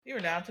You are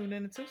now tuned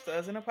in to Two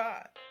Studs in a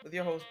Pod with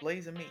your host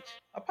Blaze and Meech,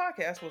 a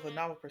podcast with a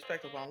novel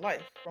perspective on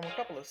life from a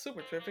couple of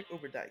super terrific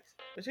Uber dykes,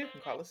 but you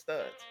can call us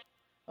studs.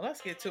 Now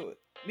let's get to it.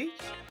 Meech,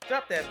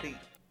 drop that beat.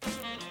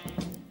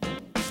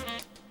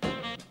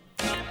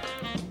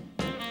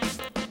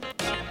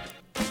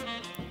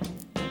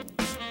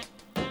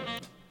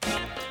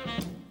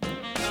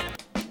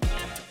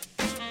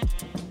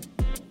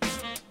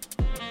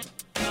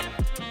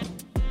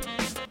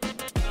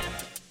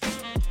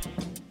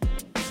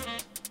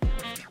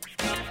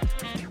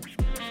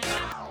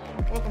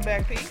 Welcome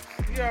back, peeps.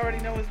 You already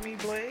know it's me,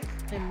 Blaze.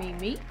 And me,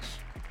 Meech.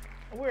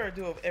 We're a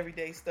duo of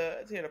everyday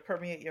studs here to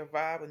permeate your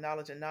vibe with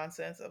knowledge and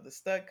nonsense of the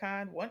stud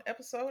kind, one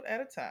episode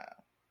at a time.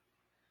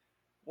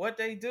 What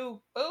they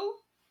do, boo?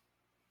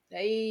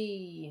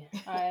 Hey,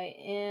 I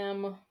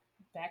am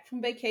back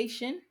from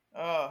vacation.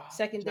 Oh,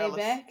 Second jealous.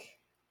 day back.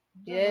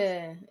 Jealous.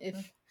 Yeah, it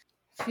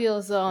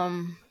feels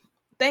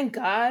thank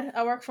God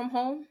I work from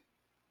home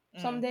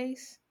some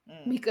days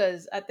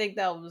because I think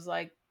that was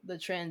like the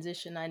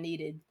transition I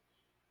needed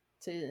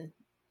to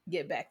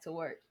get back to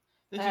work.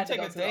 Did I you had to take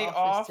go a to the day office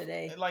off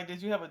today. Like,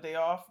 did you have a day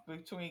off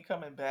between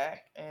coming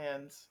back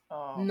and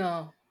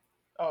No.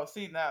 Oh,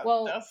 see, now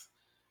Well,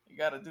 you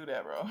got to do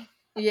that, bro.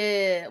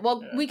 yeah.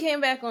 Well, Yeah. we came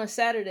back on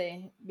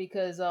Saturday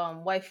because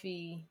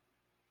wifey's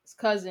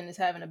cousin is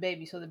having a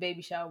baby, so the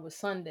baby shower was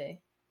Sunday.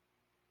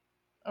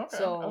 Okay.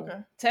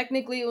 So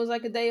technically it was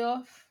like a day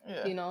off,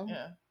 Yeah.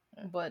 Yeah.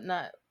 but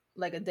not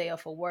like a day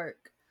off of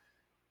work.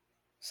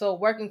 So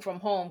working from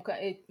home,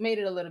 it made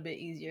it a little bit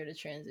easier to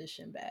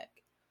transition back.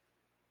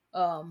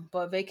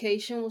 But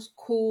vacation was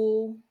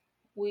cool.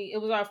 It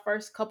was our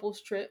first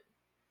couples trip.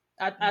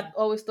 I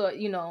always thought,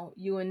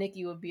 you and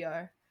Nikki would be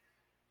our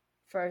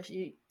first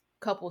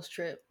couples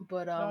trip,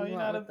 but No, we you're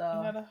went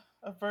not with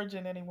a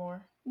virgin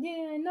anymore.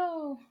 Yeah,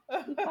 no.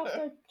 We popped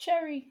our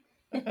cherry.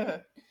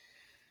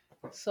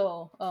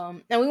 So,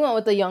 and we went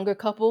with a younger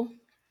couple,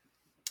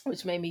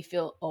 which made me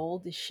feel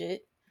old as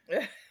shit.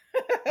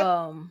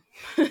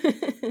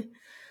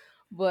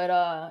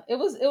 But it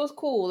was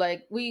cool.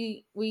 Like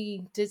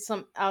we did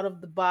some out of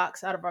the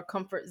box, out of our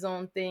comfort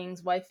zone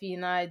things. Wifey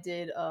and I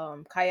did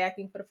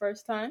kayaking for the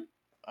first time.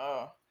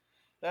 Oh,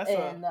 that's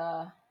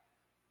a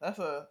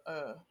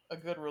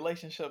good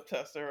relationship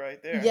tester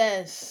right there.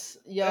 Yes,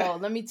 yo,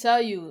 let me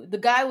tell you, the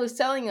guy was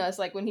telling us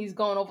like when he's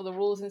going over the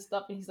rules and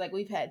stuff, and he's like,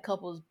 we've had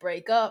couples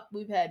break up,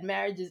 we've had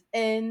marriages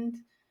end.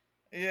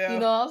 Yeah,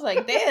 I was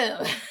like,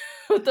 damn.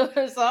 So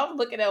I'm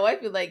looking at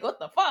wifey like, what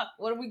the fuck?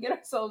 What did we get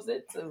ourselves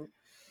into?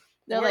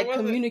 They're like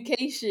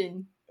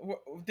communication.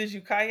 Did you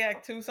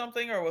kayak to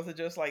something, or was it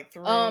just like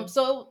through?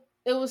 So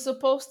it was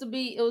supposed to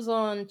be. It was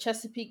on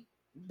Chesapeake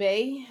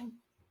Bay,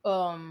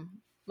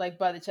 like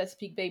by the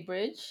Chesapeake Bay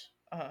Bridge.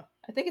 I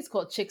think it's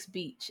called Chicks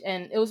Beach,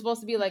 and it was supposed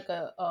to be like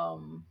a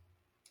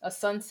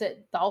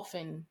sunset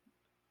dolphin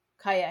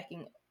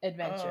kayaking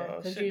adventure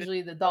because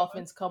usually the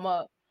dolphins come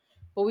up,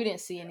 but we didn't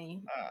see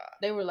any.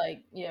 They were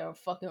like, "Yeah, we're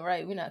fucking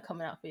right. We're not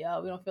coming out for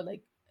y'all. We don't feel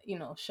like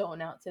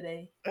showing out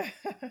today."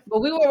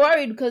 But we were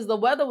worried because the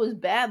weather was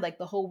bad like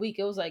the whole week.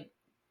 It was like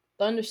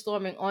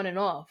thunderstorming on and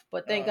off.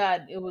 But thank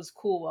God it was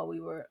cool while we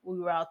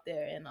were out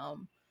there. And I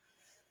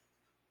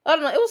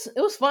don't know.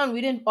 It was fun.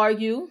 We didn't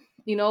argue.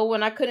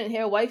 When I couldn't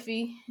hear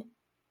wifey,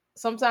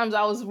 sometimes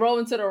I was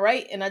rolling to the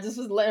right and I just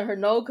was letting her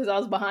know because I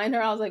was behind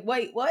her. I was like,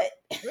 wait, what?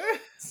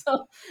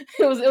 So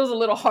it was a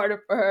little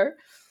harder for her.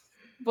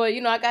 But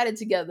I got it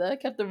together. I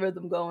kept the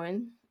rhythm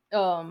going.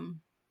 And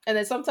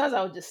then sometimes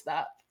I would just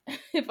stop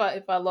if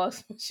I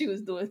lost what she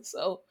was doing.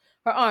 So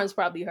her arms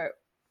probably hurt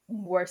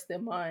worse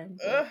than mine.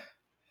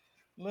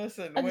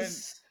 Listen, when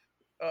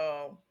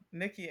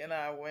Nikki and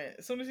I went,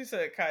 as soon as you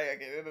said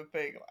kayaking and the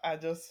thing, I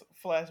just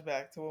flashed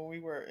back to when we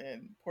were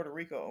in Puerto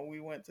Rico and we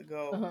went to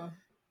go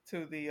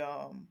to the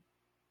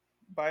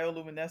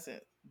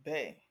bioluminescent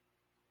bay.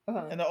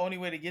 And the only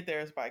way to get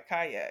there is by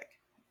kayak.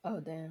 Oh,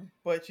 damn.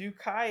 But you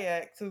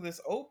kayak to this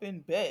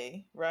open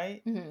bay,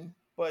 right? Mm-hmm.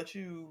 But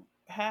you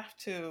have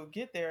to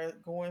get there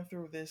going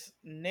through this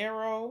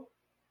narrow,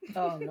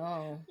 oh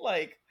no,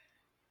 like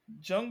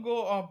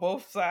jungle on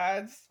both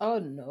sides. Oh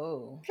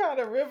no, kind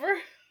of river.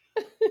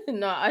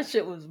 No, that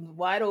shit was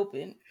wide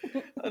open.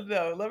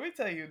 No, let me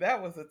tell you,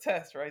 that was a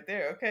test right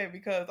there. Okay,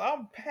 because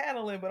I'm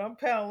paddling, but I'm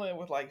paddling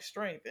with like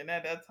strength, and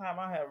at that time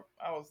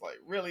I was like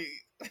really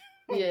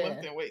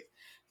lifting weights,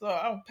 so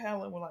I'm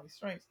paddling with like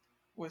strength,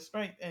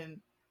 and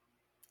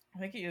I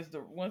think he is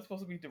the one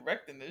supposed to be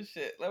directing this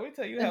shit. Let me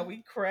tell you how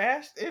we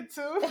crashed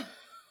into.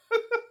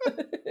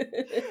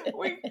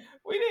 we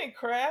didn't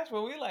crash,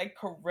 but we like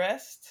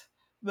caressed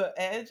the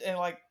edge, and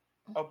like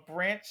a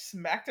branch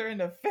smacked her in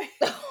the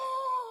face.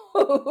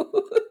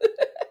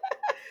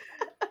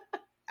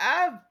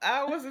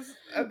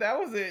 That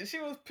was it. She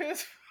was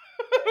pissed.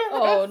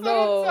 Oh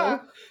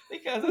no,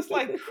 because it's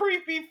like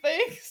creepy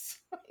things.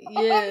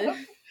 Yeah.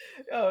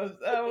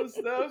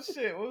 that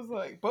shit. It was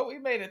like, but we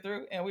made it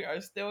through, and we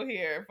are still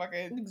here.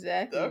 Fucking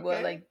exactly. Okay.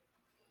 What, like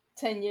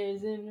 10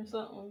 years in or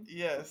something?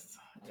 Yes.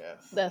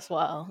 That's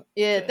wild.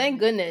 Yeah. Thank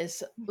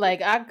goodness.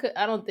 Like I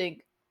don't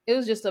think it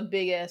was just a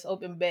big ass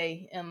open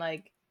bay, and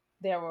like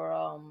there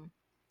were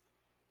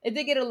it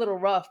did get a little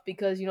rough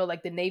because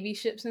like the Navy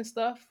ships and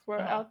stuff were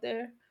out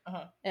there,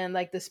 and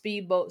like the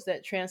speedboats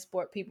that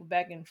transport people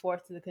back and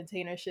forth to the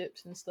container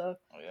ships and stuff.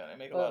 Oh yeah, they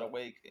make a lot of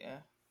wake. Yeah.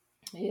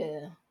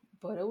 Yeah,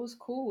 but it was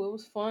cool. It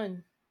was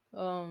fun.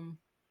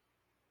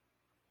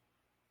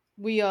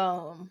 We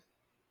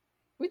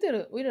we did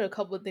a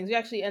couple of things. We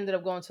actually ended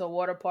up going to a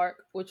water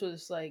park, which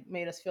was like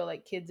made us feel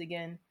like kids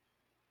again.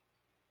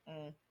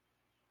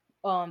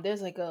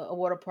 There's like a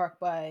water park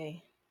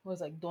by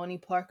like Dorney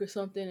Park or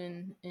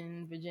something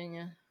in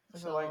Virginia.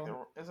 Is it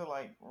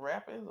like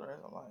rapids, or is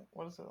it like,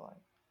 what is it like?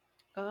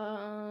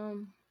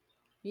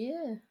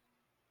 Yeah,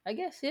 I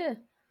guess, yeah.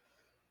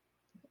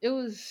 It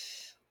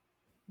was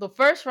the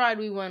first ride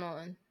we went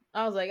on.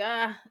 I was like,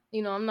 I'm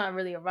not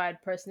really a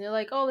ride person. They're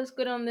like, oh, let's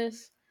get on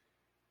this,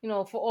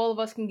 for all of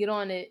us can get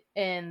on it.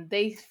 And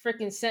they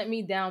freaking sent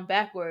me down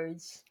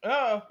backwards.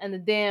 Oh. And the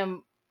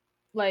damn,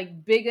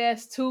 like, big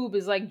ass tube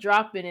is like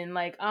dropping, and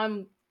like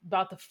I'm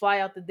about to fly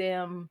out the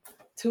damn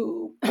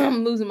tube.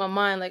 I'm losing my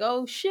mind, like,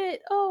 oh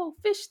shit, oh,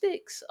 fish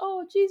sticks,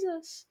 oh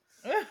Jesus.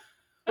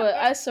 But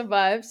I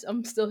survived.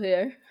 I'm still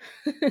here.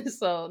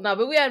 So no,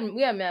 but we had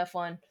mad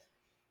fun.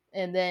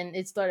 And then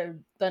it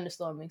started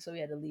thunderstorming, so we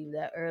had to leave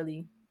that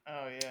early.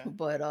 Oh yeah.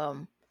 But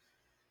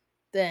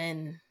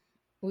then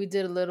we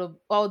did a little.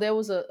 Oh, there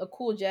was a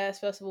cool jazz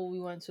festival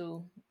we went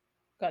to.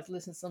 Got to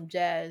listen to some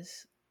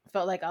jazz.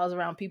 Felt like I was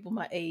around people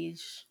my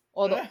age,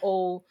 all the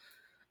old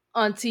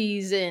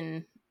aunties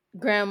and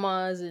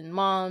grandmas and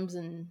moms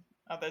and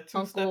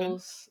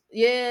uncles.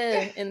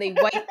 Yeah, and they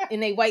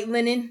white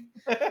linen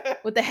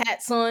with the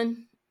hats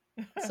on.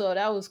 So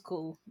that was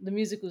cool. The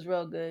music was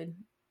real good,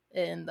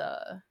 and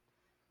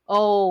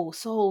so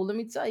let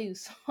me tell you,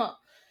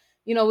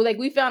 like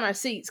we found our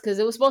seats because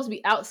it was supposed to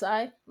be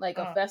outside, like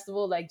a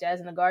festival, like Jazz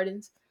in the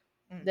Gardens.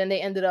 Then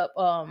they ended up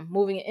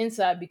moving it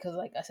inside because,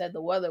 like I said,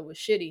 the weather was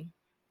shitty.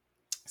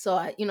 So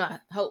I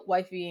helped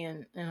wifey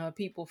and her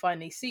people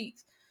find their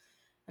seats,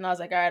 and I was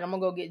like, all right, I'm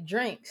gonna go get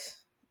drinks.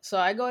 So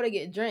I go to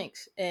get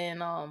drinks, and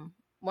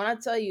when I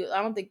tell you,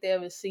 I don't think they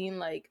ever seen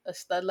like a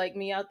stud like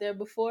me out there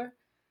before.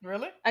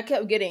 Really? I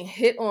kept getting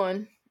hit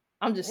on.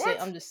 I'm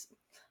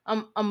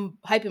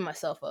hyping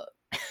myself up.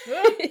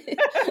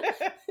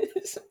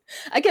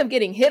 I kept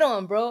getting hit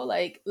on, bro,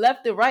 like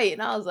left and right,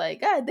 and I was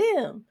like, God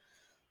damn.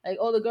 Like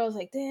all the girls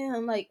like,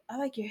 damn, like I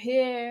like your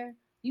hair.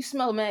 You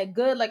smell mad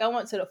good. Like I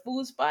went to the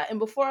food spot, and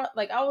before,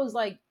 like I was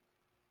like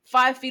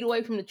 5 feet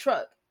away from the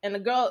truck, and the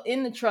girl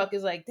in the truck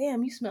is like,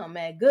 damn, you smell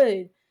mad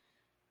good.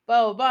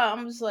 Blah blah blah.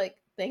 I'm just like,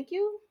 thank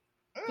you.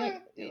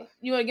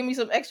 You want to give me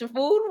some extra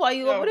food while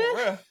you over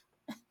there?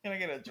 Can I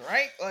get a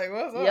drink? Like,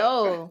 what's up?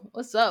 Yo,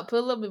 what's up? Put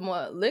a little bit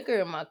more liquor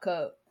in my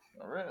cup.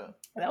 For real.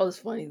 That was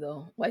funny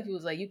though. Wifey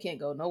was like, you can't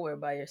go nowhere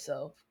by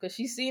yourself, because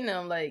she seen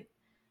them like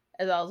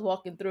as I was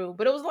walking through.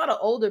 But it was a lot of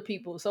older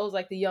people, so it was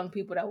like the young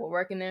people that were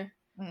working there,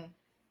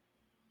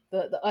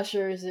 the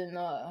ushers and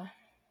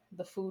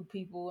the food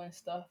people and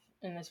stuff.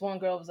 And this one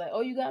girl was like,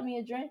 oh, you got me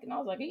a drink? And I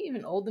was like, are you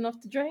even old enough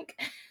to drink?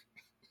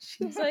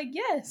 She was like,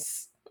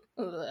 yes.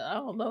 I was like, I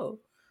don't know.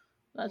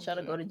 I'm not trying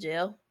to go to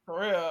jail. For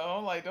real.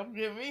 I'm like, don't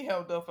get me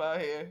held up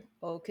out here.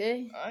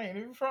 Okay. I ain't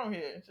even from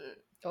here.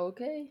 Shit.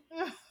 Okay.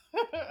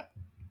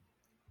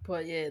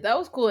 But yeah, that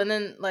was cool. And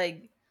then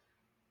like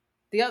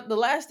the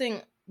last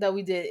thing that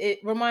we did, it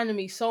reminded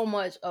me so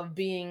much of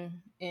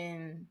being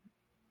in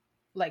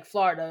like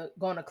Florida,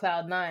 going to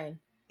Cloud 9.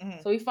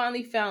 So we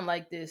finally found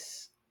like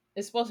this.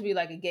 It's supposed to be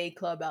like a gay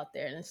club out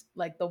there, and it's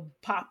like the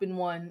popping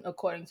one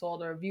according to all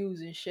the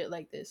reviews and shit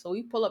like this. So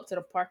we pull up to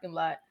the parking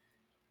lot,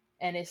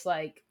 and it's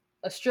like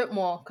a strip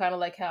mall, kind of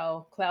like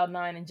how Cloud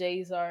 9 and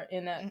Jay's are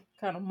in that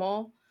kind of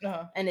mall,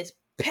 and it's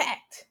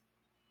packed.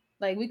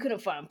 Like we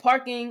couldn't find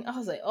parking. I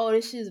was like, oh,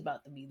 this shit is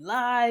about to be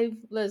live.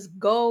 Let's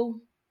go.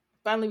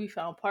 Finally, we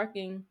found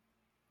parking,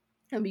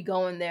 and we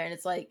go in there, and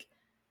it's like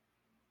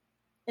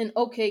an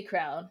okay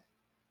crowd,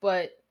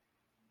 but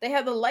they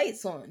had the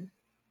lights on.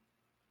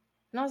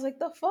 And I was like,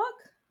 the fuck?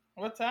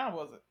 What time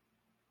was it?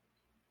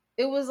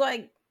 It was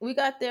like, we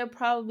got there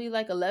probably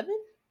like 11.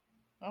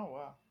 Oh,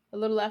 wow. A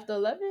little after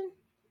 11.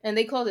 And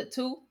they closed at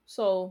 2,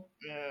 so.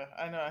 Yeah,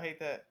 I know, I hate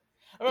that.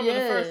 I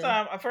remember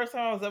the first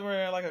time I was ever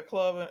in like a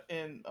club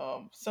in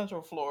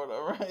Central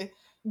Florida, right?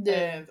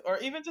 Yeah. Or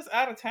even just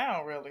out of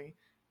town, really.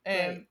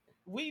 And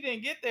we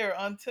didn't get there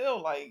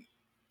until like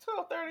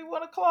 12:30,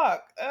 1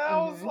 o'clock. And I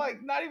was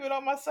like, not even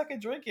on my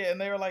second drink yet.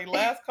 And they were like,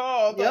 last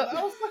call. Yep.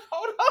 I was like,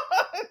 hold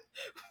on.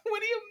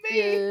 What do you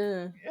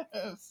mean? Yeah.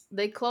 Yes.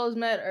 They closed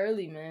mad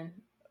early, man.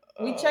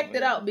 We checked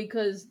it out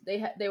because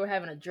they were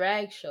having a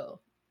drag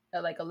show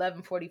at like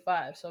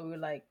 11:45. So we were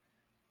like,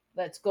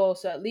 let's go.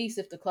 So at least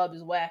if the club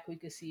is whack, we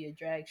could see a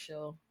drag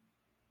show.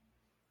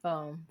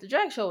 The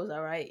drag show was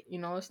all right.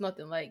 It's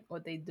nothing like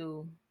what they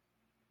do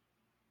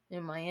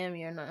in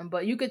Miami or nothing,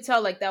 but you could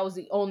tell like that was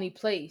the only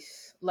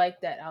place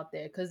like that out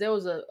there, because there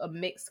was a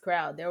mixed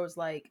crowd. There was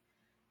like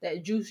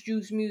that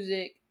juice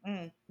music.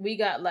 We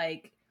got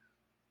like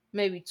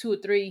maybe 2 or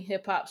 3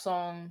 hip-hop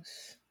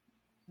songs.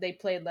 They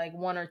played like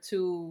 1 or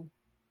 2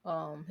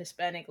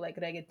 Hispanic like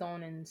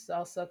reggaeton and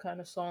salsa kind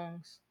of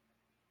songs,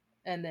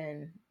 and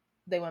then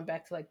they went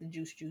back to like the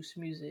juice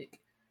music.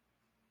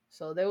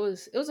 So it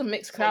was a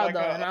mixed crowd like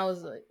though, and I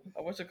was like,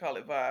 what you call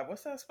it vibe?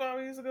 What's that spot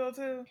we used to go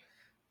to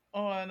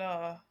on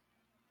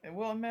in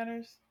Wilton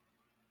Manors?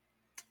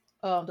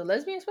 The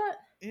lesbian spot?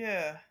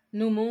 Yeah.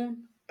 New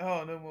Moon.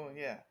 Oh, New Moon,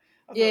 yeah.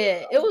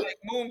 Yeah, it was like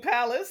Moon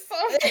Palace.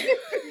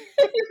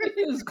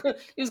 he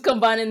was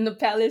combining the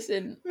palace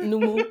and New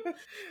Moon.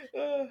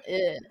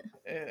 Yeah.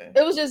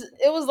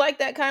 It was like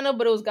that kind of,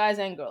 but it was guys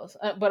and girls.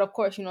 But of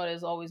course,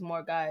 there's always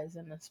more guys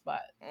in the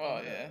spot.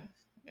 Oh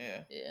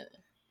yeah.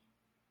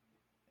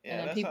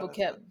 And then people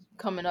kept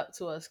coming up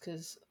to us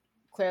because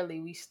clearly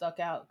we stuck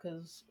out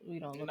because we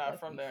don't look like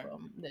from there.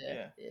 From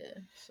there.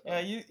 Yeah.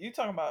 You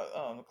talking about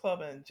the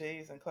club and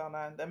J's and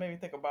Cloud9? That made me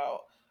think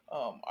about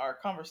our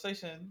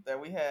conversation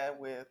that we had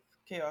with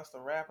Chaos the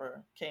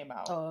Rapper came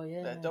out. Oh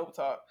yeah. That dope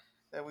talk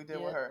that we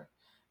did with her,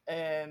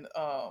 and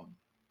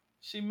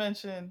she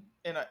mentioned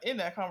in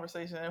that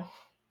conversation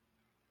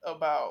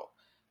about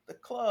the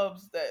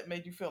clubs that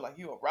made you feel like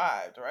you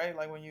arrived, right?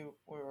 Like when you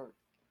were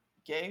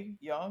gay,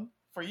 young.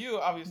 For you,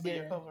 obviously,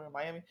 your clubs were in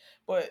Miami,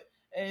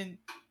 and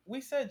we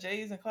said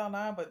J's and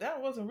Cloud9, but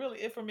that wasn't really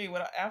it for me.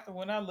 When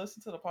I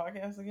listened to the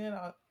podcast again,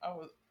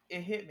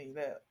 it hit me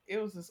that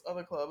it was this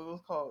other club. It was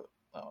called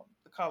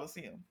the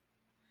Coliseum.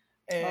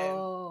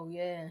 And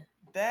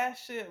that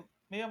shit,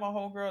 me and my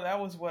homegirl, that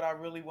was what I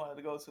really wanted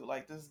to go to.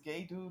 Like this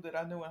gay dude that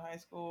I knew in high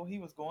school, he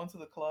was going to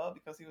the club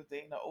because he was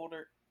dating an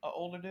older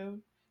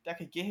dude that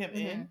could get him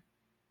in.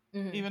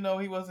 Mm-hmm. Even though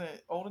he wasn't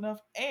old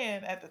enough.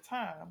 And at the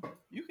time,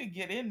 you could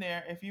get in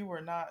there if you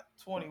were not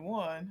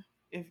 21,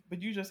 but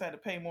you just had to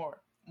pay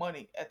more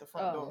money at the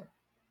front door.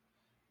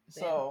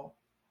 Damn. So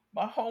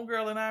my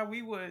homegirl and I,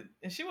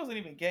 and she wasn't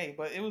even gay,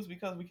 but it was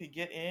because we could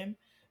get in,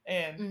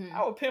 and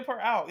I would pimp her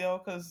out,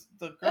 because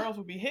the girls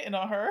would be hitting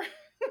on her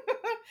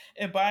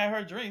and buying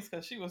her drinks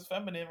because she was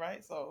feminine,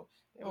 right? So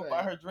they would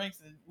buy her drinks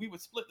and we would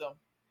split them,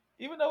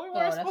 even though we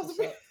weren't supposed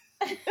to be.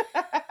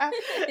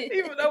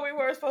 Even though we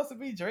weren't supposed to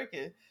be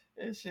drinking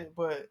and shit,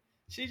 but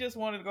she just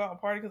wanted to go out and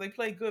party because they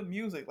played good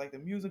music. Like the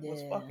music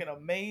was fucking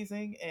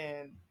amazing,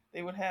 and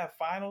they would have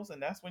finals,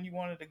 and that's when you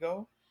wanted to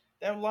go.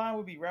 That line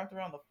would be wrapped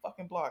around the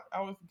fucking block.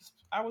 I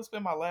would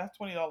spend my last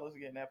 $20 to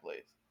get in that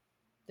place.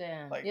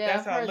 Damn, like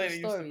that's how late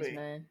it used to be.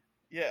 Man.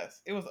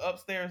 Yes, it was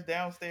upstairs,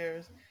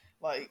 downstairs,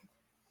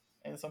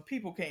 and some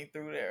people came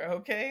through there.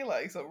 Okay,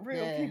 like some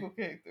real people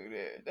came through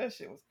there. That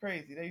shit was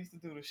crazy. They used to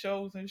do the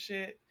shows and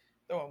shit.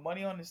 Throwing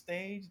money on the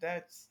stage,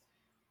 that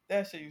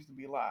shit used to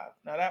be live.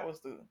 Now that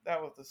was the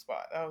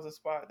spot. That was a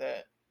spot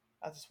that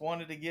I just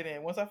wanted to get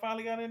in. Once I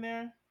finally got in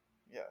there,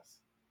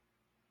 yes,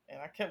 and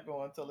I kept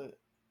going until it.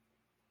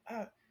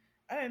 I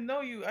didn't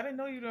know you. I didn't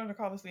know you during the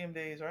Coliseum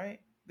days, right?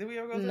 Did we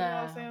ever go to the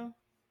Coliseum?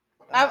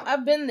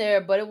 I've been there,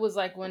 but it was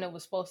like when it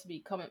was supposed to be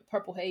coming.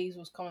 Purple Haze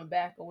was coming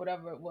back, or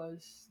whatever it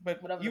was.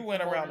 But whatever you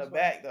went around the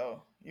back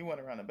though. You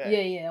went around the back.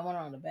 Yeah, I went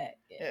around the back.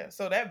 Yeah.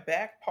 So that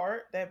back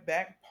part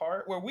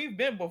where we've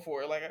been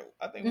before, like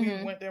I think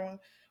we went there one.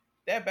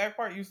 That back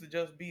part used to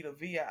just be the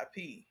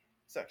VIP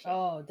section.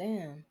 Oh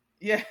damn.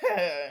 Yeah,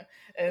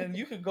 and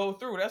you could go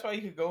through. That's why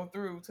you could go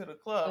through to the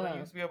club, and you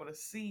used to be able to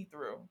see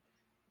through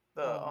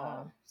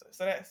the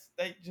So that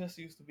just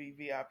used to be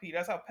VIP.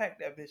 That's how packed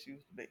that bitch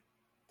used to be.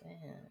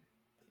 Damn.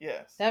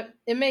 Yes. That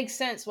it makes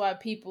sense why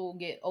people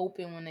get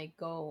open when they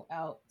go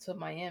out to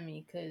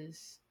Miami,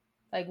 because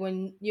like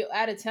when you're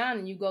out of town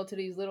and you go to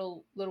these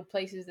little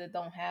places that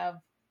don't have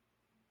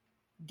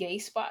gay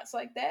spots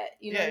like that,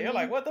 you know. Yeah, you're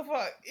like, what the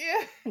fuck?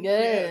 Yeah.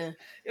 Yes.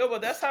 Yeah,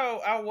 but that's how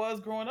I was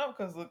growing up,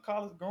 because the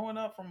college, growing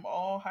up from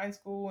all high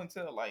school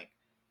until like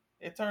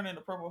it turned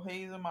into Purple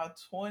Haze in my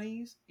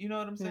 20s. You know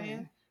what I'm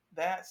saying?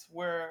 That's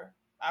where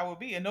I would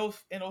be, and those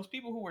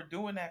people who were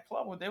doing that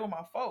club, they were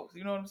my folks.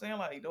 You know what I'm saying?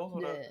 Like those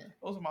were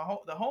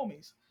the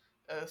homies.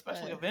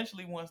 Especially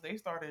eventually once they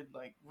started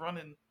like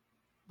running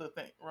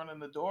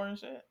the door and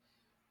shit.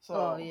 So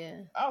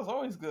I was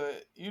always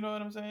good. You know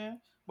what I'm saying?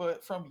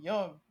 But from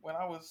young, when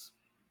I was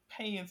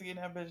paying to get in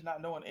that bitch,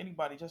 not knowing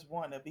anybody, just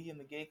wanting to be in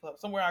the gay club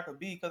somewhere I could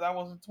be, because I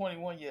wasn't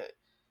 21 yet,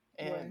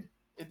 and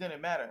it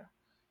didn't matter.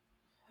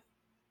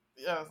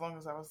 Yeah, as long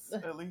as I was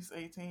at least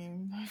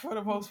 18 for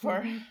the most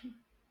part.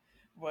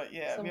 But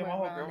yeah, somewhere me and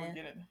my whole girl would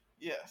get in.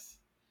 Yes.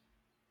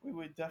 We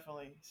would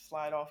definitely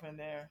slide off in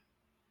there.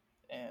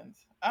 And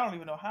I don't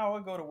even know how I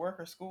would go to work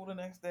or school the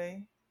next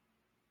day.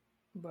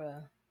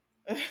 Bruh.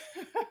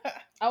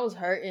 I was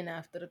hurting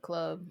after the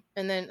club.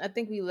 And then I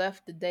think we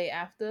left the day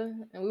after,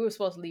 and we were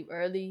supposed to leave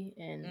early,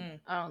 and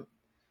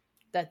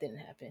that didn't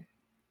happen.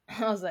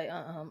 I was like,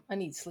 I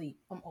need sleep.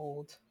 I'm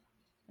old.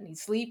 I need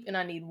sleep, and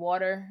I need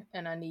water,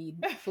 and I need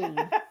food.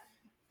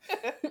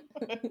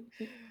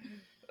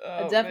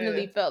 I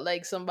definitely felt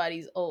like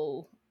somebody's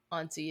old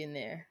auntie in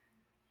there.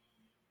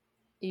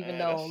 Even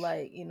though,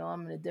 like, you know,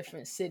 I'm in a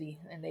different city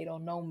and they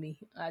don't know me.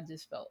 I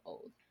just felt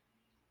old.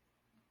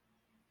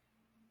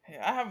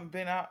 Yeah, I haven't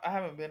been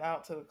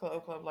out to the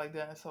club like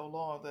that in so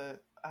long that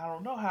I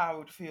don't know how I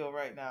would feel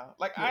right now.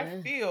 Like,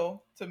 I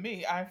feel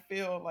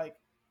like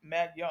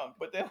mad young.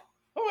 But then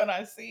when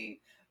I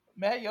see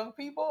mad young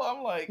people,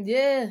 I'm like,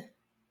 yeah,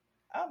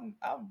 I'm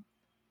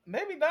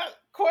maybe not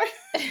quite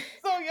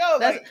so young.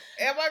 Like,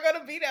 am I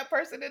gonna be that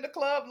person in the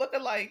club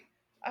looking like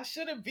I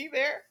shouldn't be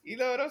there? You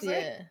know what I'm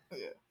saying?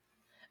 Yeah.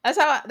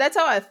 That's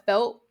how I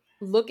felt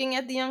looking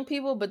at the young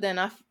people. But then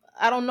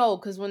I don't know,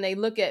 because when they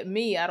look at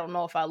me, I don't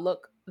know if I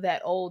look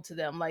that old to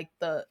them, like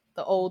the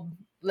old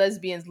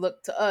lesbians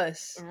look to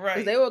us,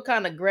 because they were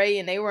kind of gray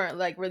and they weren't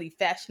like really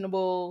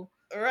fashionable.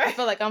 Right. I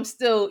feel like I'm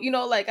still,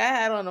 like I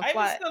had on a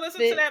flat. I still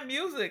listen to that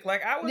music.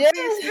 Like I was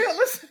still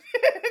listening.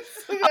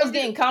 I was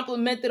getting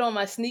complimented on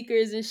my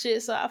sneakers and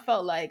shit, so I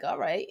felt like, all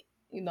right,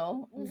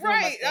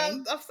 right.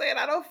 I'm saying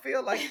I don't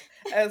feel like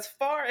as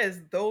far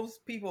as those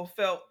people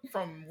felt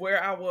from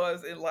where I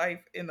was in life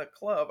in the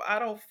club, I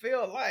don't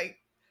feel like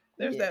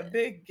there's that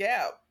big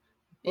gap.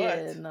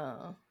 But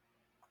no.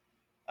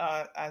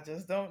 I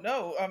just don't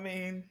know. I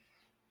mean,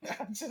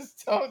 I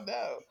just don't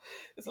know.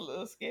 It's a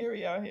little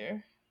scary out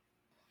here.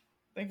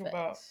 Think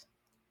about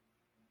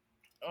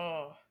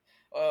y'all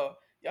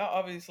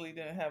obviously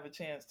didn't have a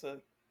chance to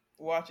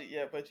watch it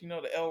yet, but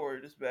the L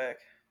Word is back.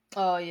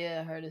 Oh yeah,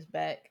 I heard it's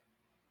back.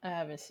 I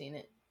haven't seen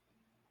it.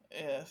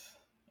 Yes.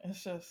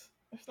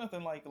 It's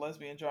nothing like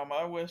lesbian drama.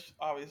 I wish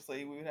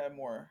obviously we would have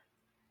more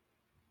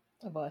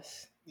of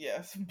us.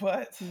 Yes,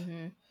 but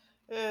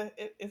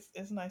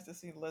it's nice to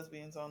see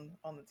lesbians on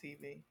the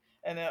TV.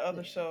 And that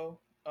other show,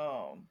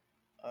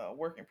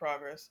 Work in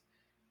Progress,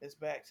 is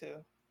back too.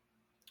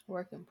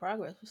 Work in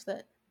Progress? What's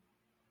that?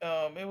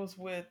 It was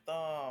with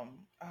I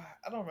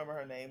don't remember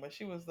her name, but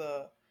she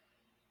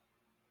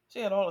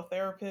had all the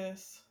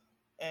therapists,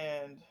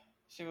 and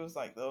she was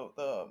like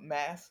the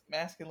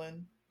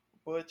masculine,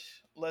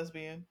 butch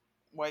lesbian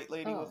white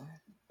lady with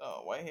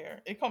white hair.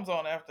 It comes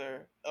on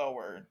after L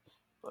Word,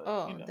 but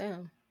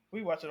damn,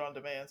 we watch it on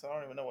demand, so I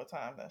don't even know what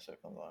time that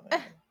shit comes on.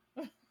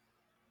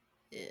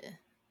 Yeah.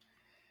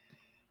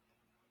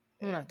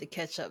 I'm gonna have to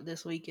catch up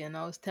this weekend.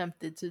 I was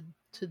tempted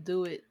to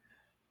do it.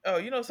 Oh,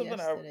 something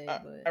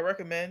I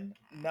recommend,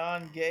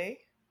 non-gay,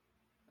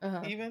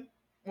 even.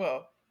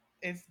 Well,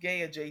 it's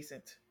gay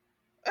adjacent.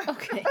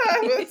 Okay, I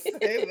would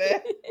say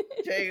that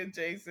gay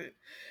adjacent.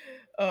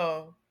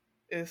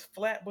 Is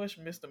Flatbush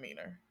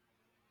Misdemeanor.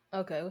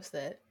 Okay, what's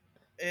that?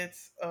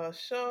 It's a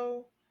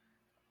show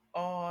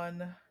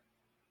on.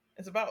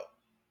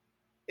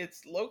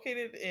 It's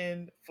located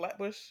in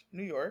Flatbush,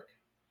 New York.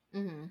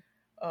 Mm-hmm.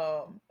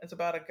 It's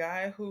about a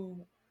guy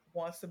who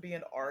wants to be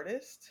an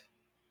artist.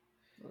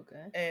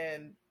 Okay.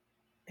 And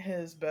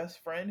his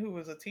best friend, who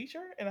was a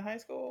teacher in a high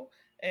school,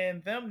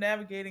 and them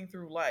navigating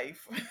through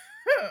life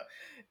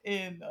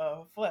in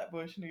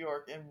Flatbush, New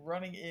York, and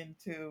running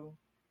into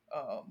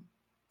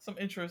some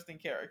interesting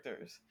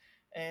characters.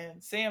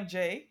 And Sam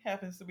J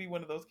happens to be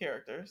one of those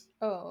characters.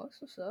 Oh,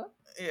 what's up?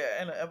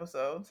 Yeah, in an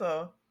episode.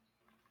 So,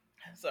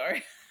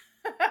 sorry.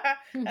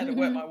 Had to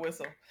wet my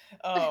whistle.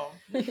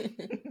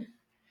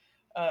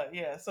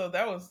 Yeah, so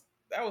that was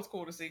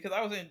cool to see, because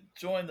I was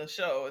enjoying the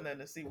show, and then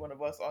to see one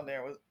of us on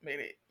there made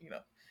it,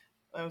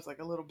 that was like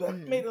a little bit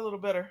made it a little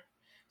better.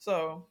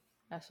 So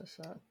that's what's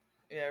up.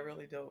 Yeah,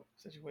 really dope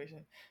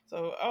situation.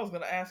 So I was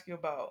gonna ask you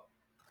about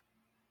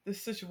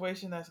this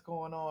situation that's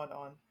going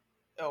on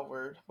L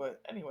Word,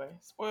 but anyway,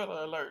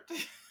 spoiler alert.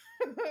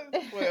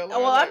 Spoiler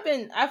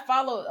alert. I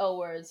follow L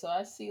Word, so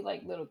I see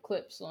like little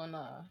clips on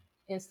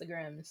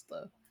Instagram and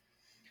stuff.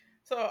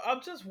 So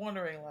I'm just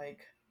wondering,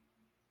 like,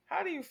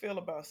 how do you feel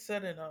about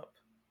setting up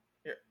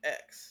your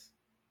ex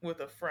with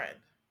a friend,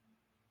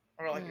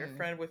 or like your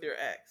friend with your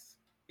ex?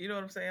 You know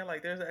what I'm saying?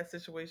 Like, there's that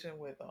situation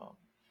with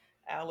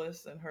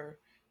Alice and her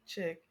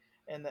chick,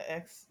 and the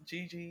ex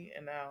Gigi,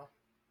 and now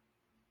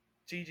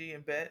Gigi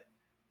and Bet.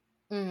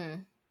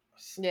 Mm-hmm.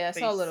 Yeah, I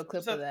saw a little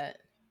clip of that.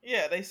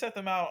 Yeah, they set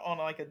them out on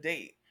like a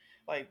date.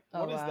 Like,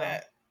 what is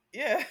that?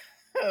 Yeah,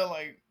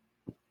 like.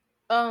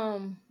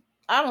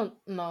 I don't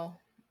know.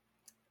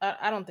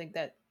 I don't think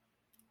that.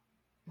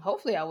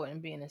 Hopefully, I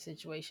wouldn't be in a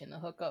situation to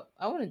hook up.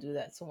 I wouldn't do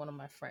that to one of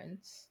my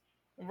friends.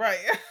 Right.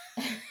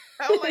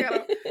 I'm like,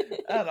 I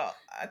don't know.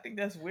 I think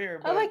that's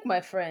weird. But I like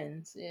my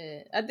friends.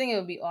 Yeah, I think it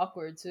would be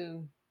awkward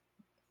too.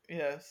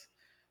 Yes,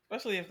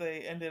 especially if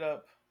they ended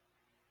up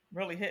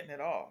really hitting it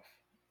off.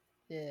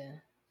 Yeah,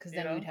 because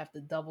then we'd have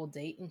to double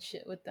date and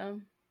shit with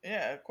them.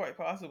 Yeah, quite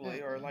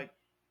possibly, or like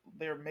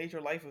their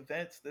major life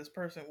events. This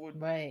person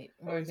would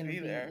always be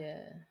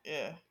there.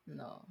 Yeah.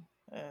 No.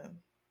 And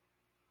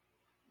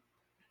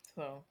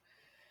so,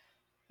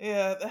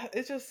 yeah,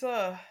 it just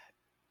it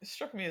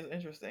struck me as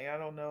interesting. I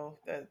don't know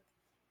that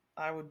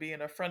I would be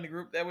in a friend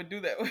group that would do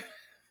that with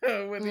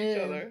each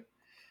other.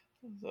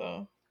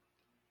 So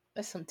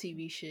that's some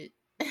TV shit.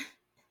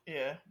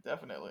 Yeah,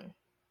 definitely.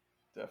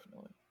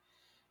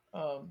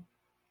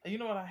 You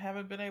know what I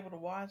haven't been able to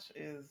watch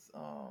is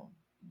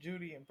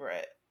Judy and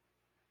Brett.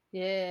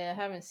 Yeah, I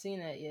haven't seen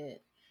that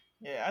yet.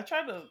 Yeah, I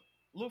tried to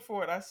look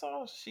for it. I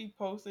saw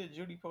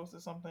Judy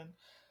posted something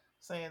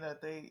saying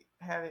that they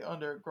had it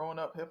under Growing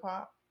Up Hip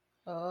Hop.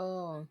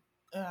 Oh.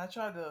 And I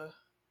tried to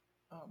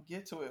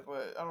get to it,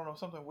 but I don't know,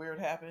 something weird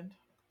happened,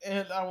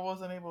 and I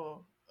wasn't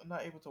able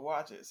not able to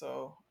watch it.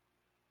 So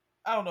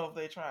I don't know if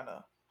they're trying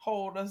to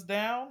hold us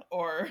down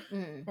or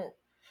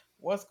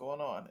what's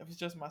going on. If it's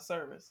just my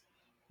service,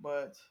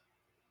 but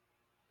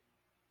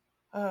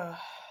I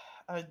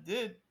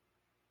did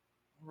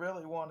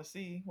really want to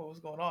see what was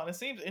going on. It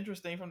seems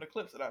interesting from the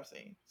clips that I've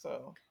seen.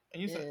 So,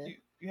 and you said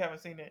you haven't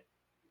seen it.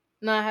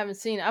 No, I haven't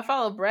seen it. I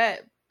follow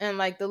Brad, and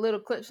like the little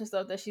clips and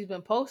stuff that she's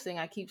been posting,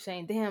 I keep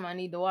saying, "Damn, I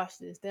need to watch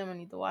this. Damn, I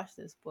need to watch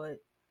this." But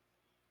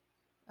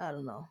I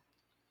don't know.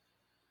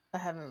 I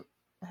haven't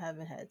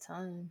had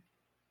time.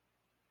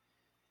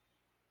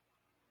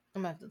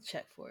 I'm gonna have to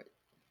check for it.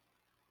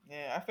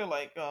 Yeah, I feel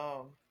like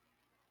I'll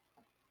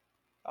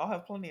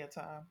have plenty of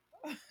time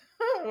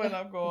when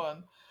I'm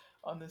going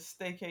on this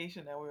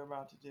staycation that we're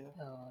about to do.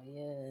 Oh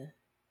yeah.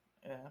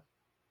 Yeah.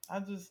 I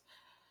just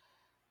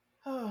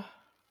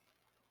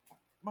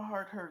my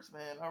heart hurts,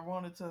 man. I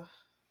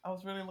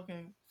was really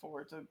looking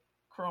forward to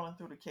crawling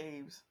through the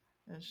caves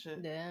and shit.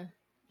 Yeah.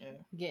 Yeah.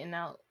 Getting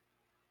out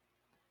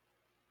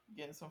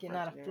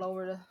out of air.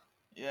 Florida.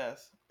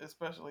 Yes,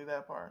 especially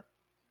that part.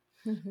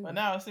 But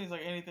now it seems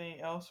like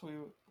anything else we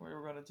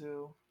were going to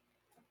do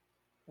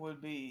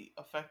would be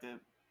affected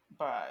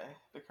by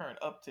the current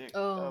uptick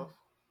of.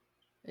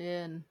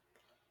 Yeah.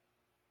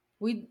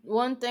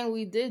 One thing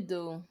we did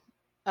do,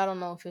 I don't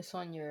know if it's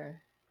on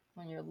your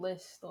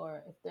list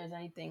or if there's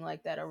anything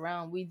like that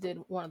around. We did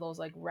one of those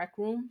like rec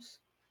rooms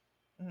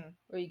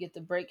where you get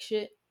to break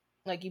shit.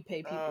 Like you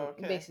pay people,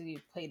 basically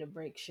you pay to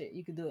break shit.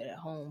 You could do it at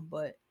home,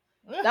 but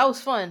that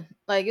was fun.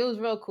 Like it was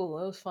real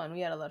cool. It was fun. We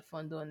had a lot of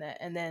fun doing that.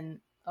 And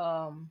then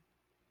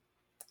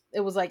it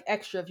was like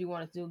extra if you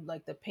wanted to do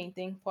like the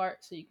painting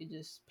part, so you could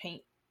just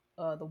paint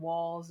the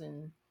walls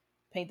and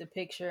paint the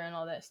picture and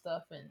all that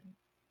stuff. And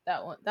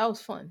that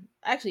was fun.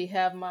 I actually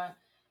have my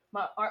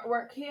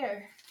artwork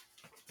here.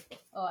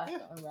 Oh, I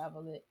have to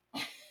unravel it.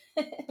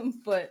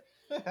 But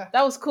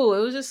that was cool.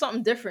 It was just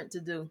something different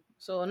to do.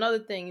 So another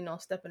thing,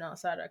 stepping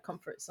outside our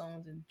comfort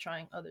zones and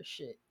trying other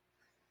shit.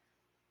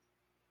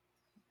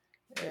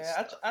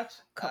 Yeah, I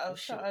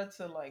tried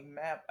to like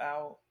map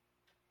out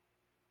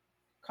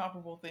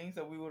comparable things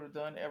that we would have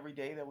done every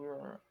day that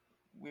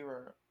we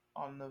were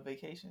on the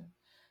vacation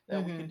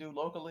that we can do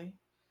locally.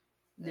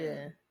 Yeah.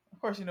 And of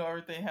course,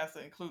 everything has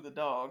to include the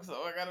dog, so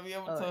I gotta be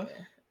able to.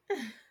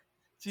 Yeah.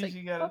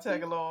 Gigi gotta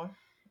tag along.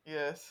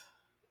 Yes.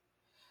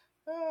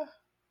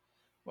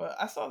 Well,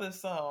 I saw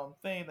this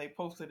thing they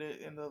posted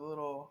it in the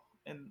little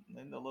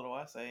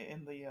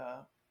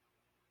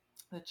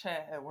the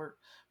chat at work,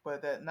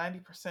 but that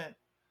 90%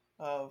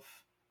 of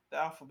the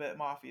Alphabet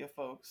Mafia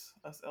folks,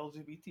 us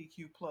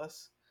LGBTQ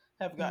plus,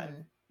 have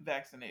gotten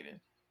vaccinated.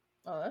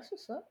 Oh, that's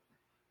what's up.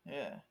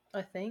 Yeah.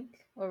 I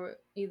think, or we're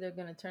either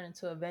gonna turn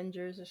into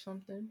Avengers or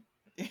something.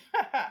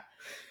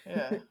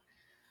 Yeah.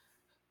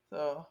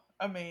 So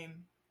I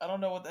mean, I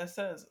don't know what that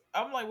says.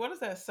 I'm like, what does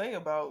that say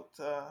about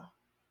the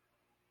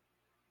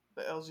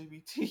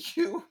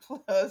LGBTQ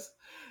plus?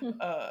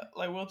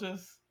 Like we'll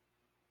just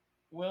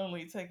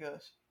willingly take a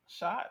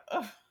shot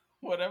of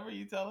whatever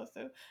you tell us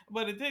to.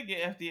 But it did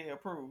get FDA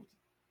approved.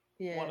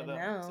 Yeah, one of them.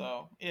 Now.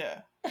 So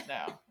yeah,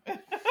 now.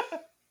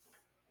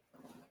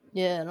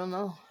 Yeah, I don't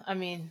know. I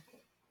mean,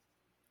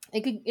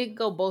 it could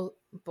go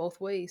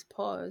both ways.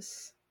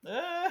 Pause.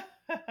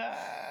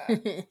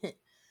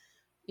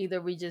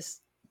 Either we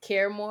just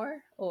care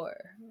more or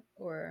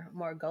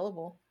more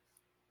gullible.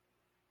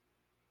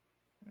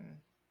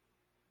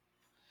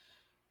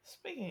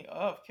 Speaking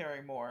of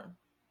caring more,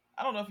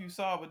 I don't know if you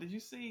saw, but did you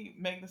see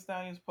Megan Thee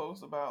Stallion's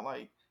post about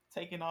like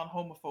taking on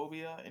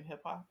homophobia in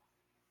hip hop?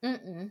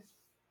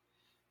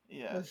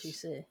 Yeah. What did she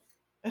say?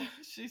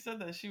 She said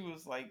that she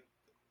was like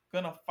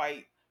gonna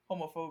fight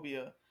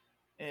homophobia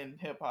in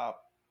hip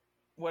hop,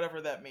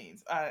 whatever that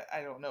means.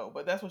 I don't know,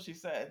 but that's what she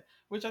said,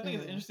 which I think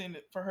is interesting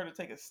for her to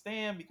take a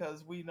stand,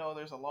 because we know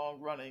there's a long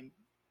running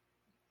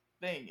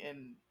thing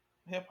in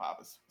hip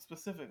hop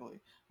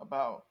specifically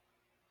about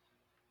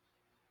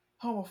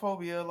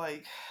homophobia.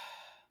 Like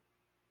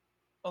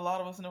a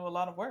lot of us know a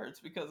lot of words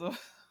because of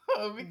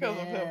of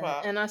hip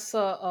hop. And I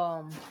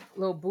saw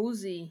Lil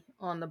Boosie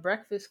on the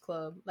Breakfast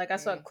Club. Like I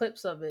saw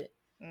clips of it,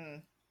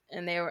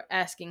 and they were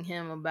asking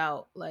him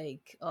about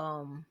like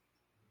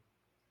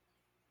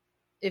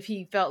if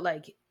he felt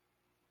like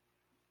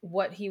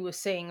what he was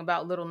saying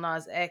about Lil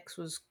Nas X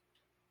was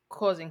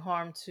causing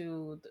harm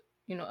to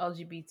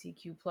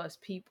LGBTQ plus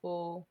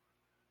people,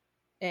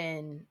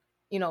 and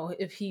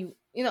if he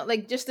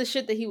like just the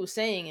shit that he was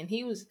saying. And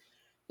he was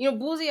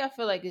Boosie, I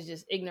feel like, is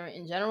just ignorant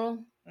in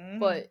general,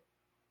 but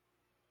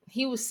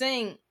he was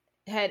saying,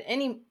 had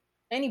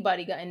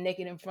anybody gotten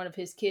naked in front of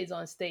his kids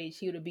on stage,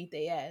 he would have beat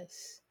their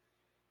ass.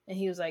 And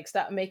he was like,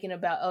 stop making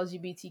about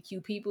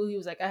LGBTQ people. He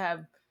was like, I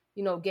have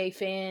gay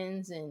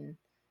fans, and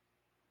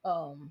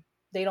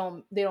they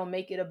don't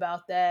make it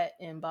about that,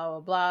 and blah blah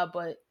blah.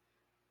 But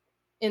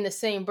in the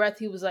same breath,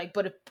 he was like,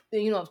 but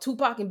if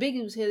Tupac and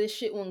Biggie was here, this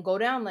shit wouldn't go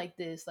down like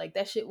this. Like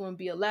that shit wouldn't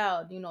be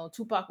allowed.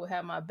 Tupac would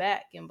have my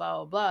back, and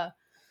blah blah blah.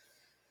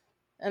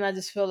 And I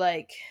just feel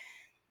like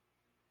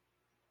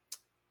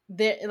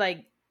there,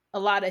 like, a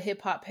lot of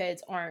hip hop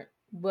heads aren't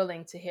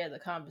willing to hear the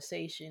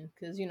conversation,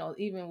 because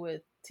even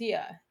with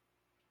T.I.,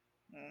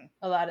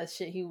 a lot of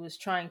shit he was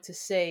trying to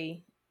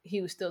say,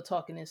 he was still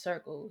talking in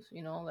circles.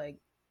 Like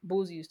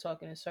Boosie was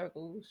talking in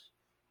circles.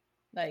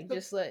 Like,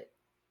 just let.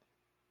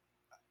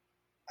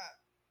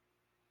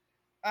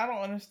 I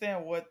don't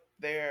understand what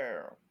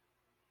their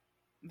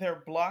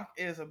block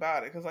is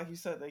about it, because like you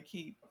said, they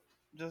keep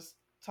just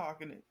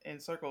talking in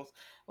circles.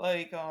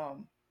 Like,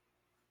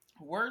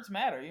 words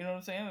matter. You know what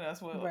I'm saying?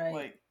 That's what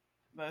right.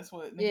 that's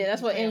what Yeah,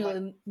 that's what saying.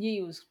 Angela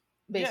Yee was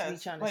basically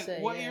trying to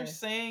say. What you're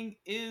saying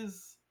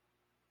is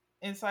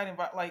inciting.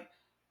 Like,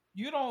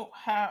 you don't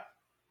have.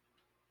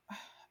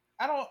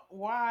 I don't.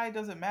 Why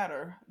does it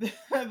matter?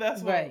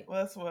 That's right.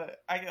 what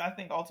I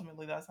think.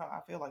 Ultimately, that's how I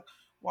feel. Like,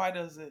 why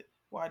does it?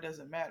 Why does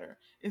it matter?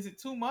 Is it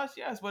too much?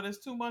 Yes, but it's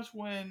too much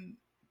when.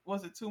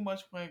 Was it too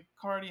much when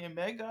Cardi and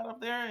Meg got up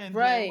there and did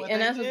what and they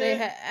that's did? what they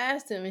had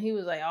asked him, and he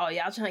was like, "Oh,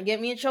 y'all trying to get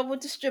me in trouble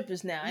with the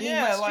strippers now? I need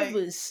my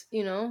strippers."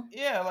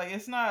 Yeah, like,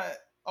 it's not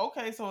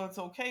okay. So it's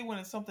okay when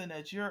it's something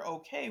that you're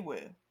okay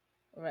with,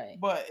 right?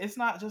 But it's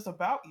not just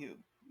about you.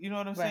 You know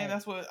what I'm saying?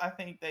 That's what I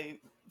think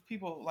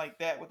people like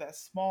that with that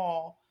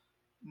small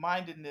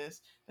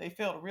mindedness, they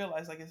fail to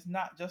realize, like, it's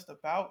not just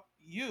about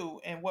you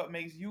and what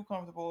makes you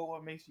comfortable,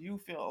 what makes you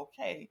feel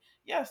okay.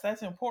 Yes,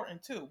 that's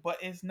important too, but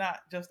it's not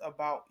just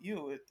about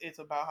you. It's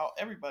about how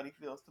everybody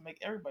feels, to make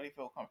everybody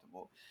feel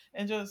comfortable.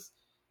 And just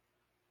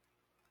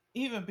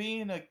even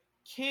being a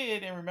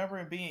kid and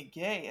remembering being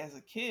gay as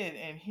a kid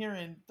and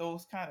hearing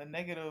those kind of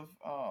negative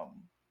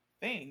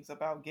things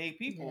about gay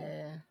people,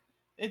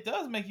 it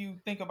does make you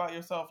think about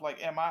yourself,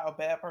 like, am I a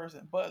bad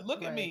person? But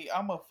look at me,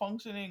 I'm a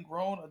functioning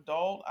grown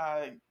adult.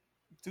 I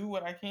do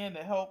what I can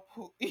to help.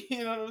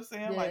 You know what I'm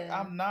saying? Like,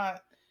 I'm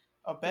not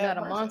a bad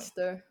person.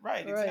 Monster.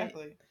 Right,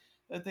 exactly.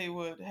 That they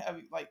would have,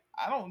 like,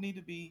 I don't need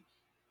to be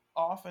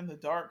off in the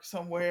dark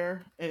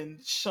somewhere and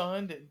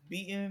shunned and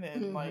beaten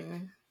and like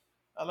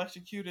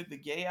electrocuted the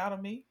gay out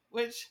of me,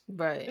 which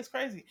is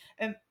crazy.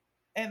 And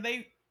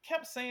they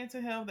kept saying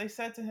to him, they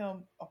said to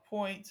him a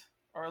point,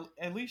 or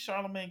at least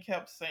Charlemagne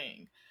kept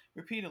saying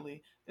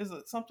repeatedly, is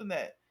something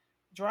that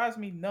drives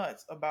me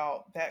nuts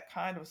about that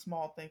kind of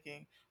small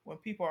thinking, when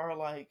people are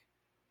like,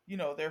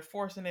 they're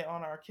forcing it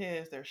on our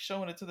kids, they're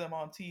showing it to them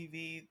on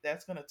TV,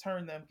 that's going to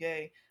turn them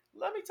gay.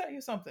 Let me tell you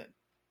something.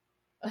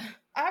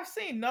 I've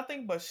seen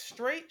nothing but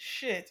straight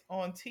shit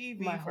on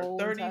TV for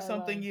 30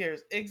 something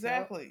years.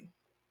 Exactly.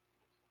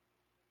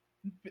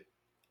 Yep.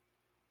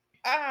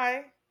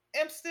 I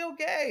am still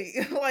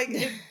gay. Like,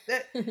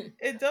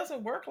 it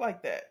doesn't work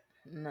like that.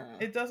 No.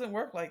 It doesn't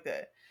work like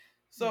that.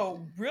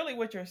 So really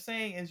what you're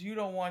saying is you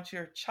don't want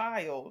your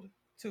child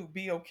to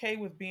be okay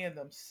with being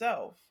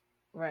themselves.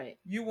 Right.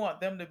 You want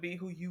them to be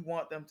who you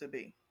want them to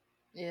be.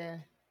 Yeah.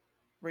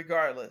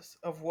 Regardless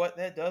of what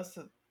that does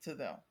to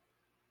them.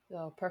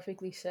 Oh,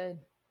 perfectly said.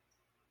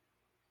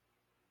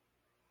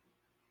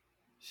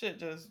 Shit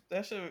just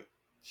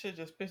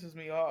pisses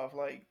me off.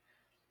 Like,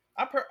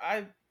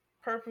 I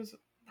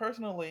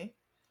personally,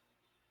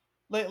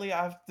 lately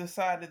I've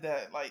decided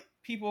that, like,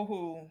 people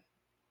who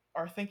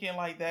are thinking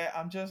like that,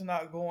 I'm just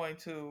not going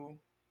to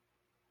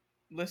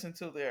listen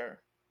to their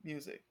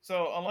music.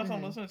 So unless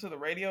I'm listening to the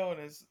radio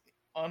and it's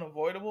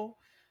unavoidable,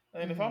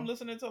 and if I'm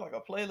listening to like a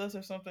playlist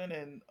or something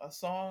and a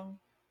song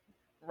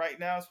right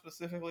now,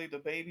 specifically the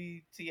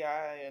Baby,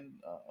 T.I. and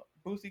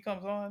Boosie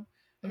comes on,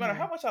 no matter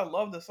how much I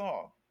love the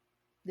song,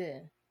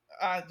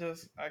 I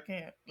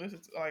can't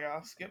listen to, like,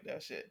 I'll skip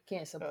that shit.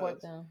 Can't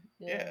support them.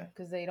 Yeah,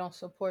 because they don't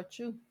support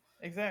you.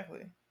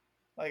 Exactly.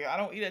 Like, I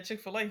don't eat at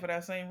Chick-fil-A for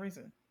that same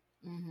reason.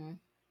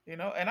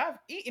 And I've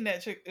eaten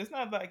that chick. It's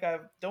not like I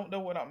don't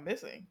know what I'm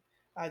missing.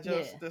 I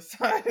just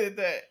decided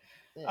that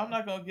I'm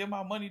not gonna give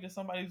my money to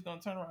somebody who's gonna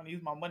turn around and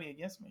use my money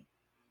against me.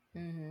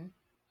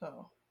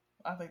 So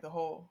I think the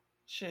whole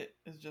shit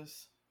is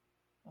just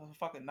a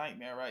fucking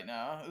nightmare right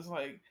now. It's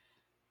like,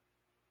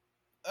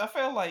 I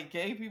feel like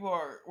gay people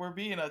were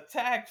being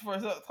attacked for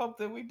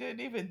something we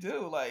didn't even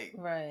do. Like,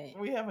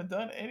 we haven't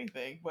done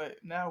anything, but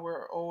now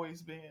we're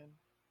always being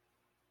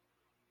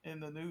in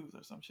the news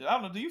or some shit. I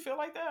don't know. Do you feel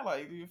like that?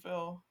 Like, do you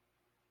feel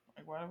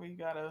like, why do we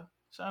gotta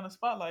shine a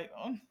spotlight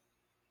on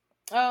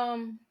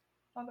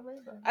the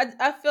radar?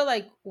 I feel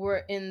like we're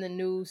in the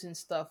news and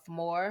stuff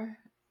more,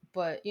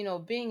 but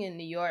being in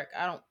New York,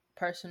 I don't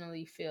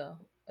personally feel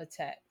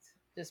attacked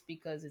just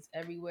because it's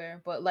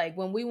everywhere. But like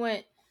when we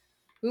went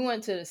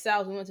to the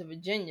South, we went to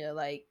Virginia.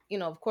 Like,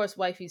 of course,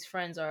 wifey's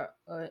friends are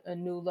a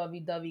new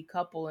lovey-dovey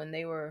couple, and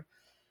they were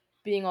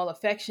being all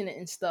affectionate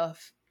and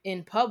stuff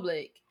in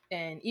public,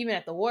 and even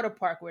at the water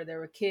park where there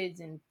were kids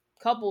and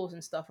couples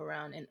and stuff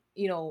around. And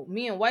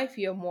me and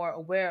wifey are more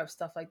aware of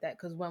stuff like that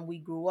because when we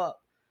grew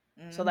up.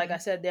 So like I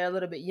said, they're a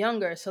little bit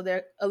younger, so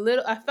they're a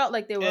little. I felt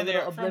like they were a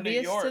little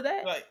oblivious to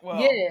that. Like, well,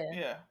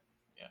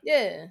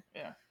 yeah.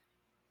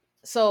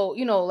 So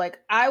like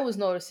I was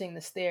noticing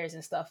the stares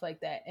and stuff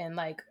like that, and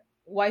like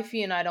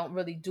wifey and I don't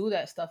really do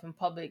that stuff in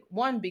public.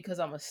 One, because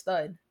I'm a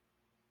stud,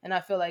 and I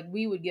feel like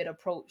we would get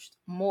approached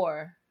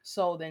more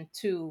so than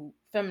two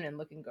feminine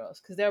looking girls,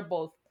 because they're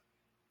both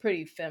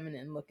pretty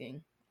feminine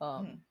looking.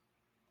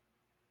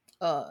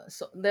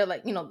 So they're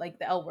like, like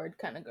the L word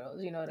kind of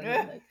girls, you know what I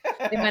mean?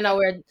 Like they might not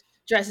wear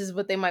dresses,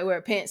 but they might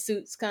wear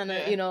pantsuits, kind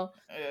of,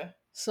 Yeah.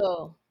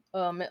 So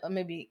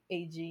maybe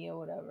AG or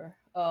whatever.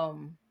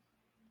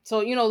 So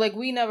like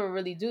we never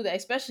really do that,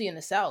 especially in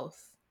the South.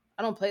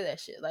 I don't play that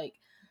shit. Like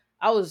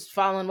I was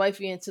following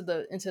wifey into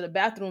the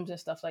bathrooms and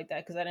stuff like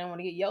that because I didn't want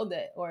to get yelled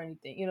at or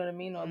anything. You know what I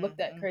mean? Or looked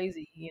at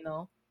crazy.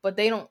 But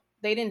they don't.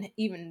 They didn't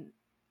even.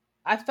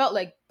 I felt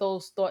like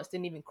those thoughts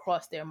didn't even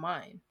cross their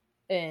mind.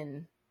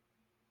 And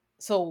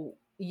so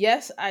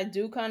yes, I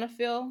do kind of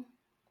feel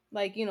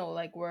like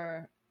like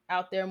we're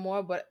out there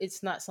more, but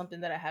it's not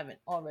something that I haven't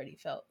already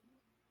felt.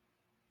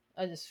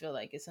 I just feel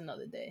like it's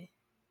another day,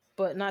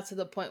 but not to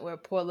the point where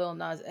poor Lil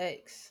Nas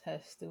X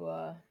has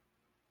to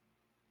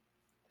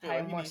Feel hire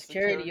like he more needs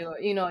security,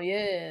 security. or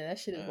yeah, that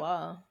shit is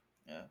wild.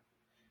 Yeah,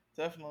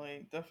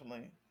 definitely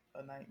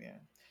a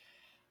nightmare.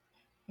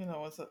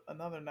 What's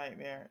another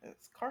nightmare?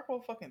 It's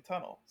carpal fucking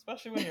tunnel,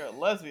 especially when you're a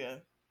lesbian.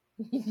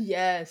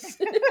 Yes.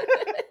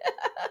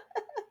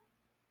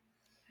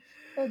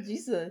 Oh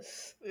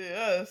Jesus.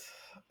 Yes,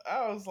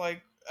 I was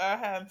like, I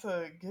had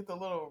to get the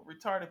little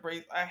retarded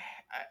brace. I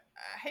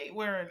hate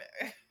wearing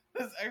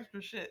this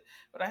extra shit,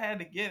 but I had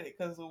to get it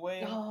because the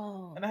way,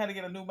 and I had to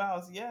get a new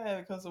mouse. Yeah,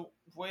 because the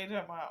way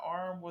that my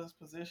arm was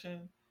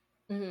positioned,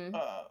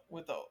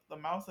 with the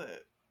mouse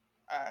that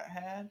I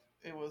had,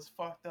 it was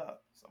fucked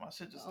up. So my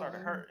shit just started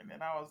hurting,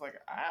 and I was like,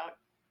 I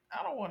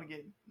don't want to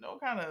get no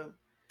kind of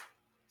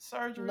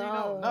surgery,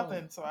 no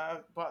nothing. So I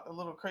bought the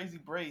little crazy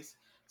brace.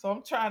 So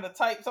I'm trying to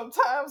type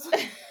sometimes.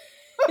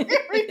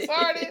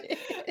 Retarded.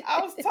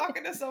 I was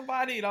talking to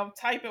somebody and I'm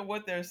typing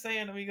what they're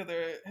saying to me because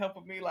they're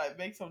helping me like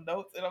make some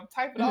notes, and I'm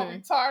typing all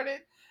retarded,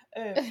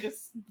 and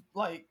it's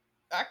like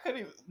I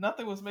couldn't even,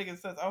 nothing was making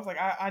sense. I was like,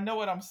 I know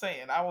what I'm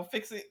saying. I will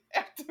fix it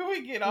after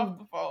we get off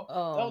the phone.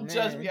 Don't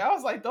judge me. I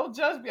was like, don't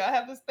judge me. I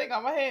have this thing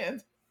on my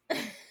hand.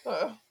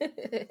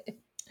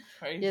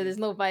 Crazy. Yeah, there's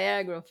no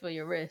Viagra for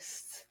your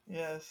wrist.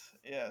 Yes.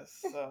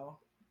 So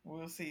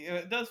we'll see.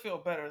 It does feel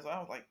better. So I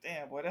was like,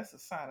 damn, boy, that's a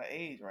sign of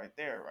age right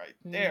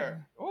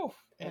there. Oof.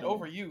 And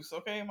overuse.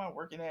 Okay, my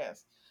working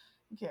ass.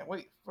 You can't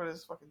wait for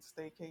this fucking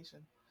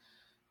staycation.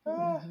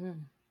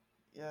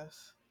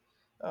 Yes.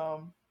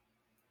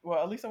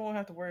 Well, at least I won't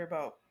have to worry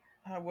about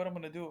what I'm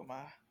gonna do with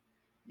my,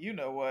 you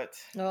know what.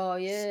 Oh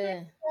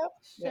yeah.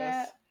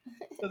 Yes.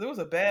 Because it was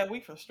a bad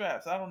week for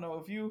straps. I don't know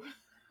if you,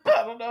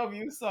 I don't know if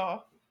you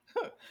saw,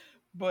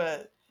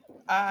 but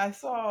I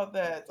saw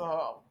that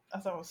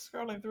as I was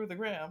scrolling through the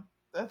gram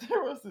that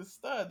there was this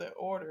stud that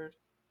ordered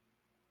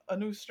a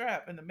new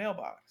strap in the mail,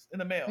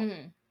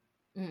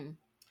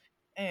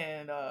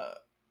 and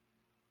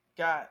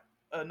got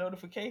a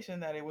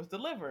notification that it was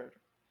delivered.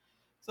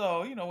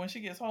 So when she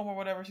gets home or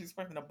whatever, she's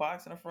expecting a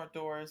box in the front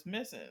door is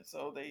missing.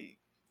 So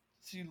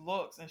she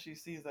looks and she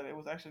sees that it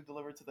was actually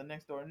delivered to the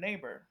next door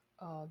neighbor.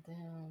 Oh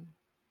damn.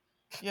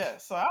 Yeah,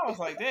 so I was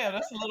like, damn,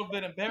 that's a little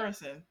bit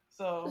embarrassing.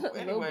 So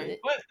anyway,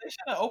 but they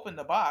should have opened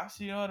the box.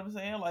 You know what I'm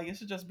saying? Like it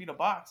should just be the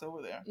box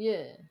over there.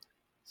 Yeah.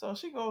 So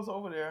she goes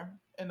over there,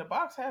 and the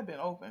box had been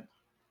opened.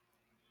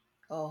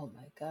 Oh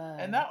my god!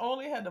 And not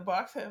only had the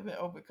box had been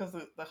opened, because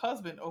the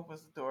husband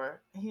opens the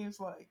door, and he was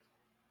like,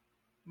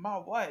 "My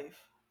wife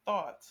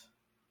thought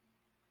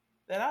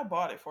that I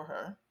bought it for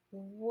her."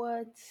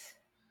 What?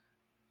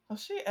 Well,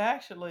 she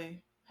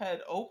actually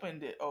had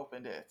opened it.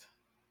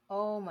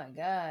 Oh my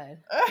god!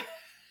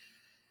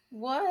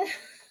 What?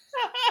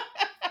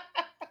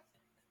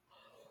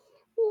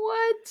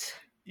 What?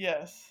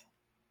 Yes.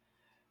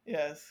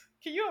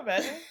 Can you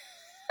imagine?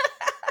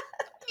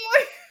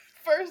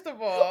 First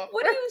of all,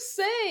 what do you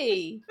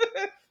say?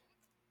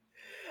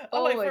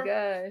 Oh my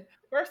god!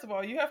 First of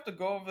all, you have to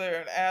go over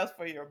there and ask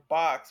for your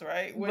box,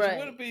 right? Which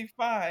would be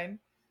fine.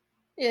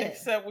 Yeah.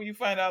 Except when you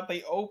find out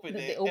they opened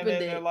it, and then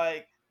they're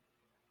like,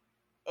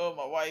 "Oh,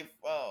 my wife,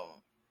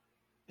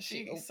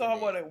 she saw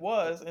what it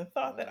was and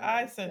thought that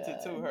I sent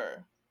it to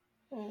her."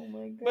 Oh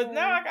my god! But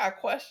now I got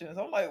questions.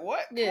 I'm like,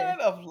 what kind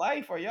of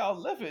life are y'all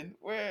living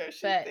where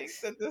she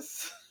thinks that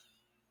this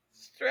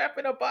strap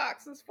in a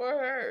box is for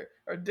her,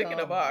 or dick in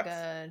a box? Oh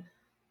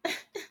my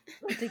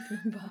god! Dick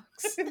in a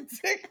box.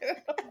 Dick in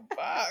a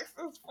box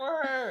is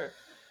for her.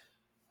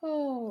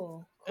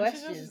 Oh,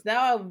 questions.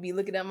 Now I would be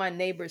looking at my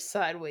neighbors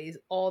sideways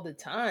all the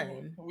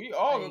time. We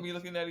all gonna be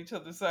looking at each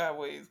other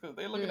sideways because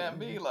they looking at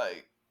me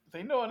like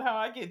they knowing how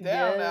I get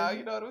down now.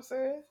 You know what I'm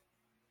saying?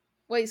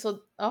 Wait,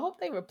 so I hope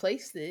they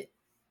replaced it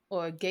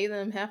or gave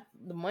them half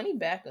the money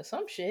back or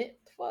some shit.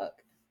 Fuck.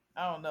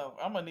 I don't know.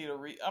 I'm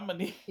gonna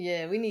need.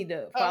 Yeah, we need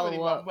to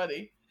follow up. My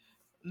money.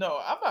 No,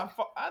 I'm not.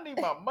 I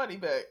need my money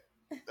back.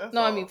 That's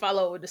no, all. I mean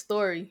follow up with the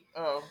story.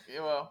 Oh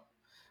yeah, well,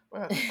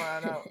 we'll have to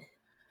find out.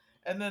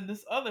 And then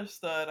this other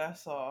stud I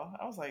saw,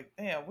 I was like,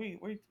 damn, we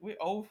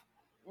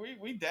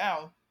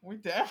down. We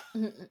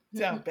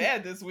down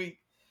bad this week.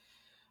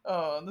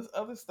 This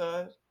other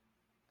stud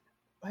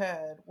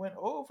had went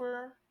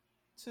over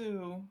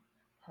to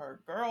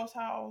her girl's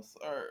house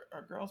or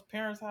her girl's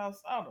parents'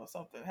 house. I don't know,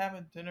 something,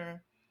 having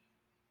dinner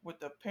with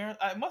the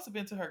parents. It must have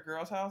been to her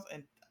girl's house,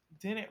 and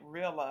didn't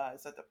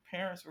realize that the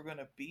parents were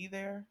gonna be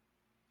there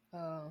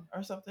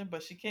or something,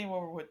 but she came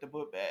over with the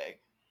book bag.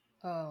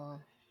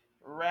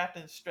 Wrapped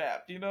and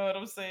strapped. You know what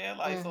I'm saying?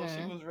 Like, so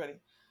she was ready.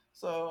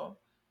 So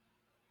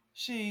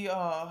she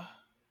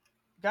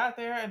got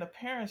there and the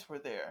parents were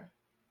there.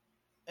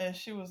 And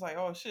she was like,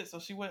 oh shit. So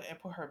she went and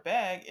put her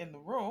bag in the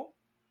room.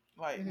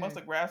 Like, must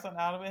have grabbed something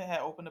out of it,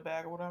 had opened the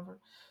bag or whatever.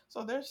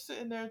 So they're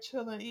sitting there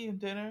chilling, eating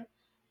dinner.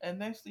 And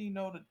next thing you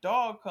know, the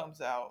dog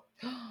comes out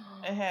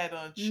and had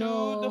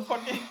chewed the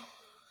fucking.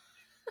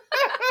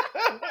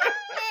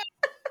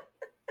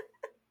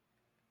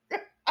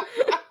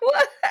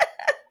 What?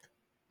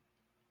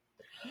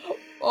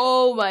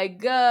 Oh my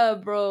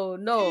god, bro.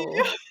 No.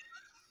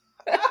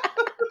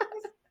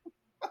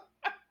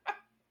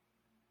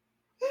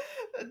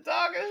 The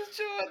dog is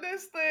chewing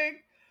this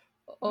thing.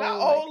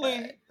 Not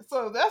only,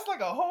 so that's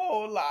like a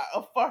whole lot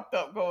of fucked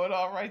up going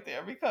on right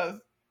there, because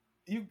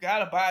you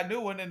gotta buy a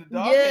new one and the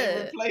dog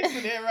ain't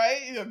replacing it,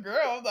 right? Your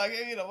girl not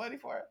giving you the money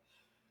for it.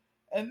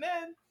 And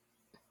then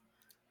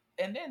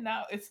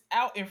now it's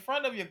out in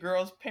front of your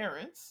girl's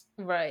parents.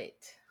 Right.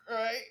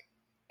 Right.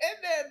 And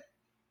then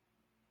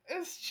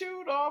it's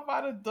chewed off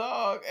by the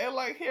dog. And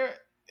like here,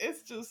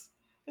 it's just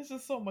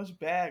so much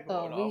bad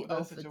going on with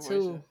that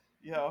situation.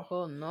 Yo.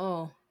 Oh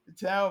no.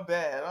 Down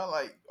bad. I'm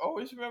like,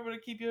 always remember to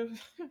keep your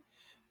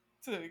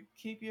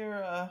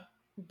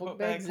book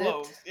bag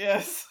closed.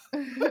 Yes.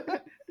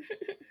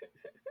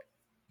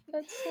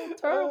 That's so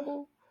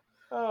terrible.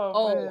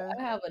 Man.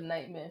 I have a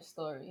nightmare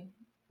story.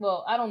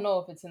 Well, I don't know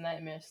if it's a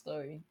nightmare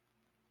story,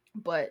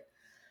 but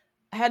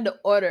I had to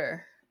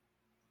order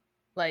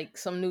like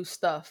some new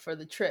stuff for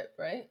the trip,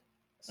 right?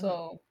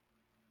 So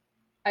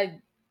I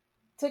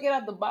took it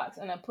out the box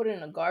and I put it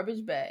in a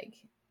garbage bag.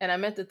 And I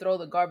meant to throw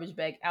the garbage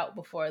bag out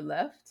before I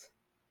left,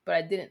 but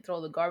I didn't throw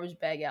the garbage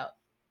bag out.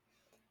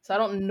 So I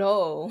don't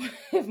know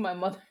if my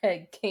mother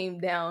had came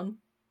down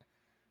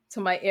to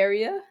my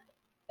area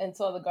and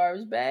saw the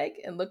garbage bag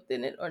and looked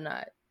in it or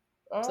not.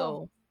 Oh.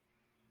 So,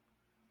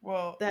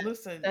 well,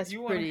 listen,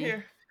 you want to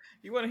hear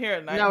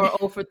a nightmare? Now we're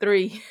 0 for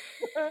 3.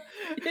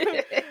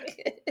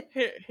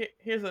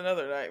 Here's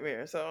another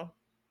nightmare. So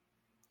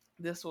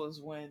this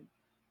was when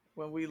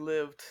we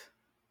lived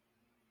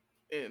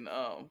in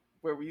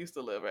where we used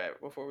to live at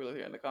before we lived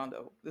here in the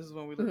condo. This is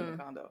when we lived in the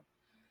condo.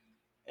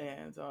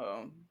 And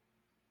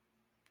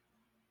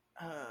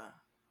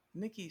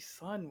Nikki's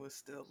son was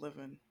still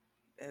living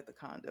at the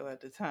condo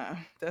at the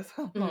time. That's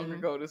how long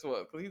ago this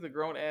was, because he's a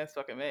grown ass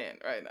fucking man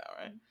right now,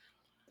 right?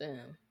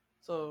 Damn.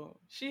 So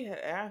she had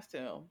asked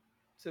him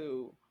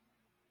to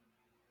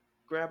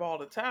grab all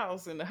the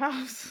towels in the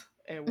house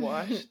and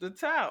wash the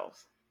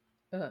towels.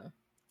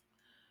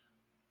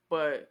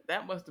 But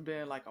that must have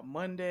been like a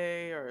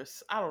Monday, or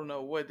I don't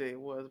know what day it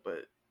was,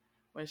 but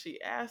when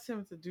she asked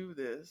him to do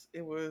this,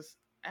 it was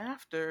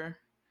after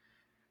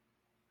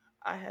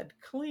I had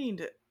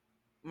cleaned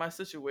my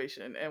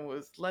situation and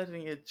was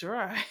letting it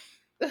dry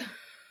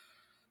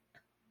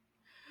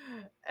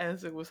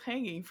as it was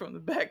hanging from the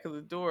back of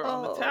the door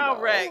on the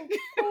towel rack.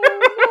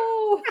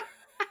 Oh,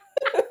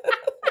 no.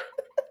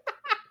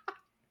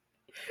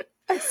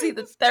 I see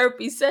the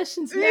therapy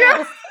sessions now.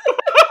 Yeah.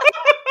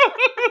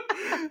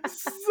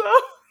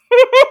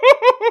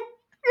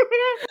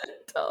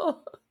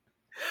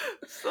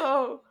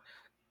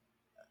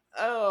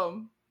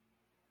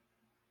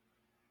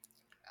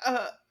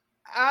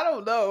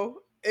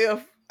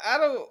 I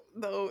don't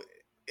know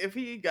if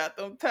he got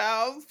them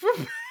towels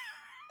from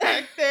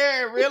back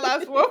there and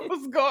realized what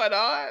was going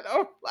on,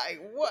 or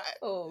like what.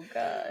 Oh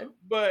God.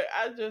 But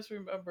I just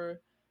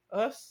remember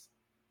us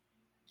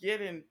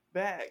coming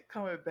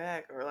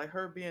back, or like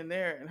her being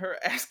there and her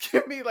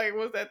asking me like,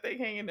 was that thing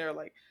hanging there?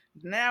 Like,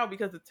 now,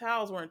 because the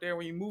towels weren't there,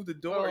 when you moved the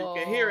door, you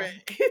can hear it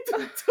hit the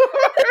door.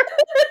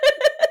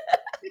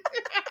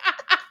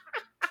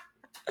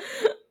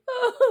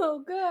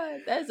 Oh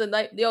God, that's a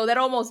night. Yo, that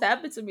almost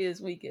happened to me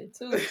this weekend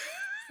too.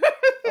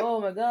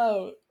 Oh my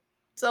God.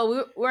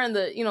 So we're in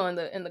the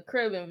in the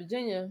crib in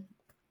Virginia,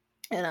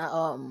 and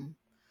I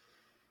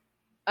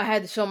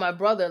had to show my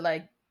brother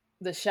like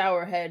the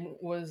shower head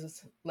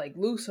was like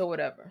loose or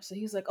whatever. So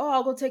he's like, "Oh,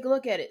 I'll go take a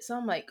look at it." So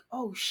I'm like,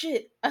 "Oh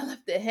shit, I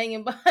left it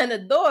hanging behind the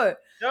door."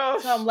 So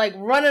I'm like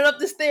running up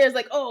the stairs,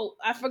 like, "Oh,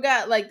 I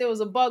forgot, like there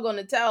was a bug on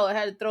the towel. I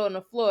had to throw it on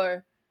the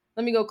floor.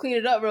 Let me go clean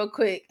it up real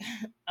quick."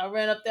 I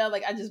ran up there,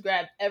 like I just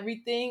grabbed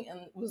everything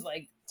and was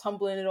like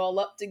tumbling it all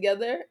up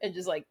together and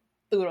just like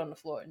threw it on the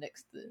floor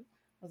next to it.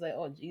 I was like,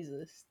 "Oh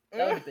Jesus,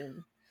 that would have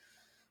been."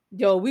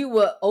 Yo, we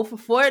were 0 for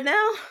 4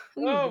 now.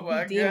 We need to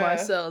redeem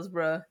ourselves,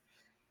 bro.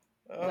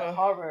 The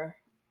horror.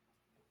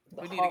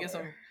 We need to get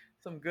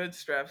some good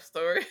strap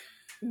story.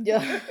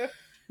 Yeah.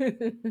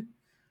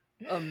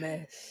 A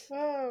mess.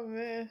 Oh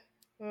man.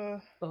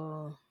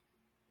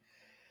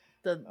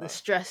 The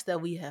stress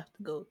that we have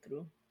to go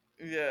through.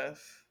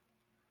 Yes.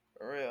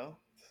 For real.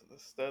 The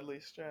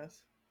studly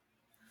stress.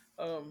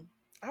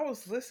 I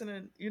was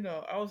listening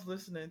to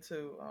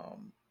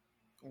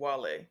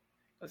Wale.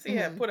 He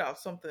had put out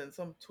some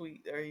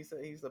tweet there. He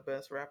said he's the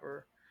best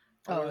rapper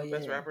Or one of the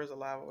best rappers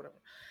alive or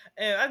whatever.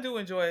 And I do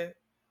enjoy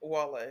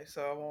Wale,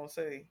 so I won't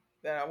say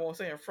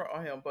in front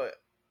of him, but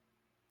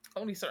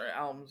only certain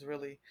albums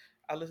really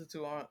I listen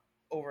to on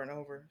over and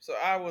over. So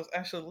I was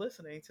actually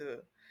listening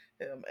to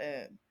him,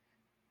 and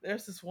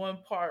there's this one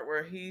part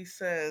where he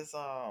says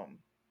call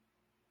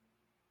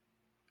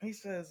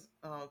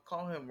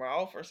him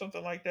Ralph or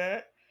something like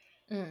that.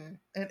 And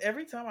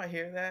every time I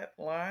hear that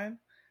line,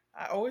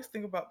 I always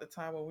think about the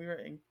time when we were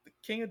in the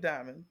King of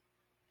Diamond.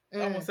 I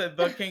almost said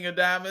the King of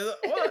Diamonds.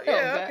 Well,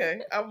 yeah,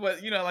 okay. I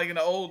was, like in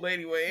the old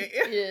lady way.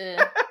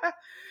 Yeah.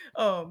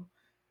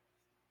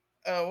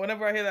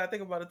 Whenever I hear that, I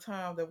think about the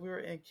time that we were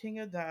in King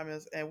of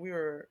Diamonds and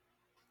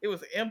it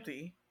was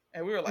empty,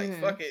 and we were like,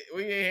 "Fuck it,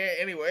 we ain't here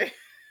anyway."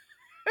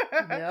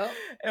 Yep.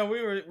 And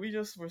we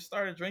just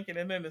started drinking,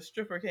 and then the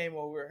stripper came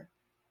over,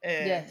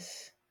 and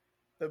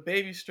the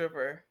baby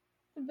stripper.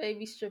 The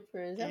baby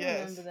strippers, I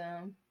remember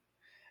them.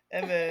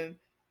 And then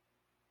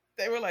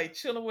they were like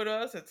chilling with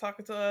us and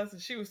talking to us,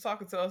 and she was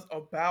talking to us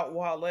about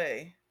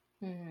Wale.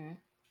 Mm-hmm.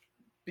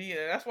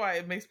 That's why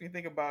it makes me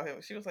think about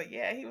him. She was like,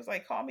 "Yeah," he was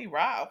like, "Call me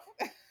Ralph."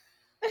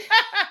 I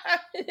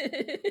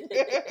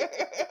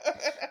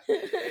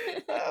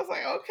was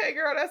like, "Okay,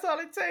 girl, that's all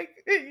it takes."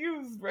 You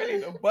was ready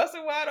to bust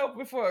it wide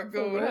open for a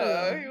good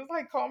hug. He was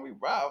like, "Call me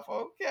Ralph."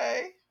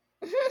 Okay.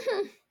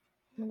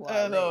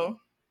 Wow.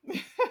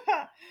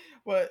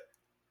 But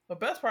the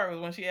best part was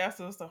when she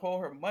asked us to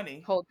hold her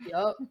money. Hold you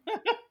up.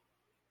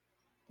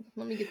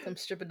 Let me get them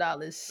stripper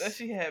dollars that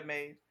she had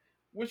made,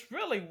 which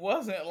really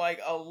wasn't like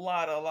a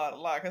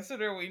lot.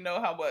 Considering we know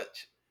how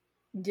much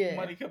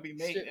money could be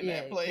made in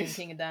that place.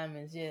 King of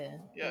Diamonds, It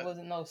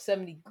wasn't no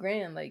 70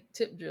 grand like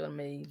Tip Drill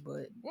made,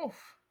 but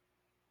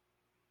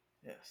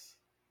yes.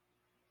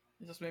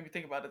 It just made me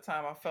think about the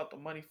time I felt the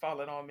money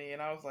falling on me,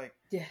 and I was like,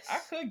 "Yes, I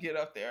could get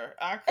up there.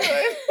 I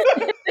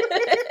could."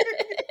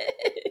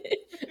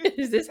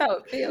 Is this how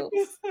it feels?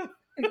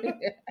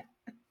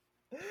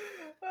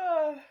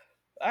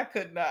 I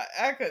could not.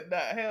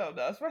 Hell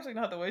no. Especially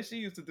not the way she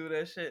used to do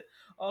that shit.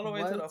 All the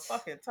way to the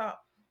fucking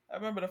top. I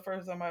remember the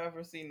first time I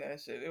ever seen that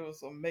shit. It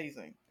was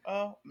amazing.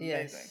 Oh,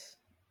 amazing.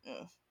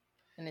 Yes.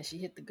 And then she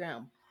hit the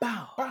ground.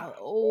 Bow. Bow.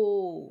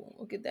 Oh,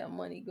 look at that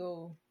money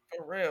go.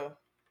 For real.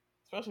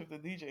 Especially if the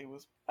DJ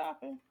was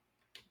popping.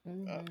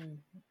 Mm-hmm.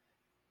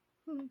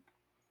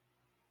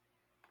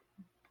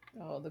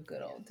 Oh, the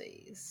good old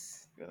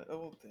days. Good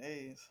old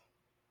days.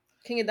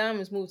 King of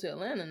Diamonds moved to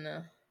Atlanta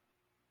now.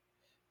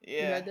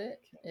 Yeah. You heard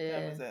that? Yeah.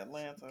 That was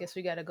Atlanta. Guess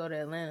we got to go to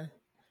Atlanta.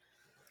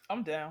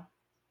 I'm down.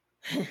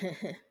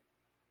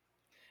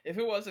 If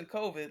it wasn't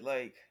COVID,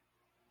 like...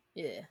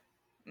 Yeah.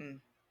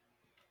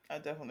 I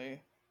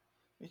definitely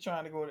be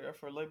trying to go there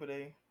for Labor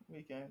Day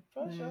weekend.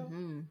 For sure.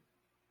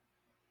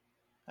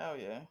 Hell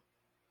yeah.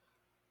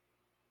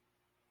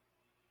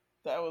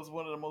 That was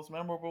one of the most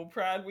memorable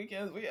Pride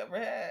weekends we ever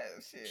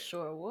had. Shit.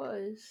 Sure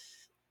was.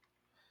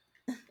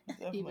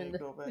 Even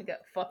go back. We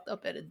got fucked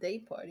up at a day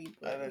party.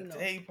 But, at a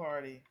day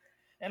party.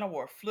 And I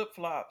wore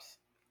flip-flops.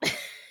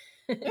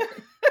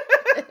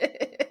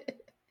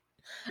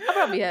 I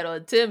probably had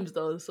on Tim's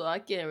though, so I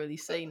can't really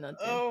say nothing.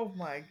 Oh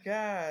my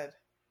God.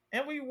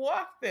 And we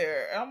walked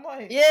there. I'm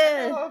like,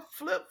 yeah, I got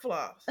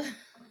flip-flops.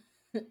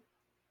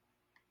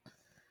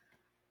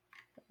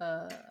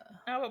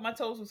 But my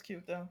toes was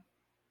cute though.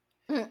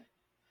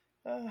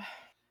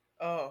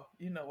 Oh,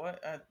 you know what?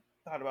 I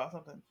thought about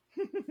something.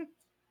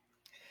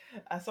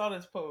 I saw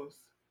this post,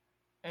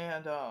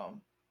 and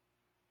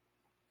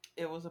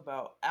it was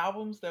about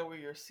albums that were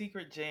your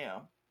secret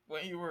jam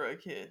when you were a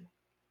kid.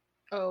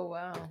 Oh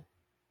wow!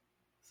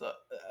 So,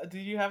 do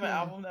you have an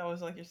album that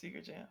was like your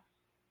secret jam?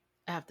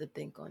 I have to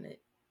think on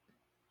it.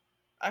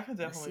 I can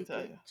definitely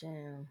tell you.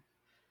 Jam.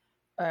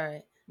 All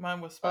right.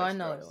 Mine was Spice Girls. I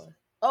know it was.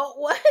 Oh,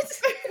 what?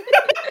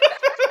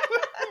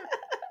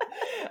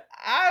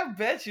 I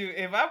bet you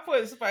if I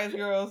put Spice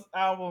Girls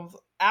albums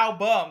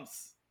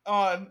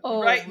on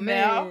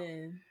now,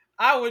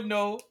 I would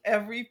know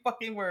every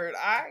fucking word.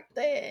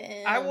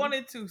 I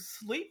wanted to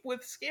sleep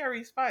with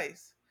Scary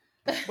Spice,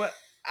 but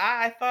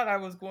I thought I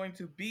was going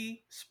to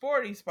be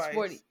Sporty Spice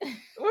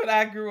when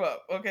I grew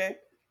up. Okay,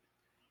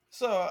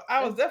 so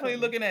I was definitely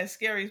looking at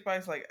Scary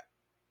Spice like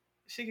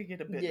she could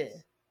get a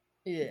business.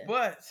 Yeah.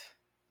 But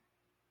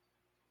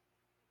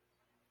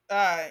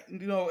I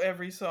know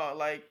every song.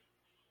 Like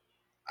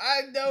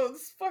I know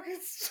this fucking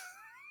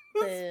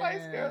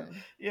Spice Girls.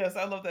 Yes,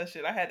 I love that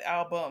shit. I had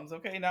albums,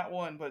 okay? Not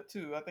one, but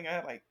two. I think I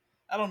had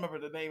I don't remember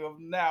the name of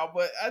them now,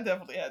 but I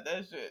definitely had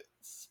that shit.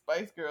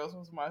 Spice Girls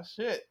was my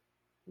shit.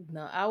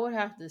 No, I would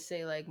have to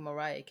say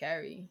Mariah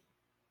Carey.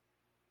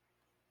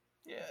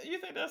 Yeah, you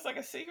think that's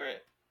a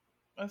secret?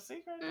 A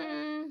secret?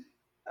 I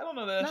don't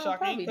know that that's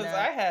shocking because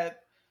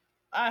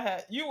I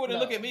had you wouldn't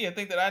look at me and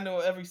think that I know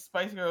every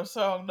Spice Girls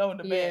song known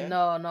to man.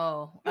 Yeah,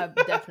 no. I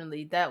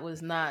definitely that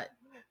was not.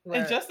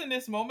 And just in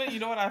this moment, you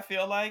know what I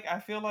feel like? I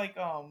feel like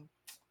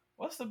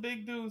what's the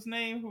big dude's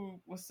name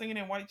who was singing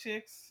in White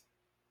Chicks?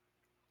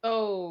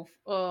 Oh,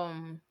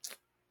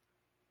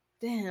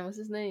 damn, what's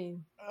his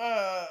name?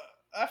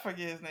 I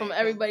forget his name. From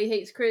Everybody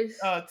Hates Chris.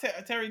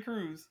 Terry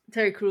Crews.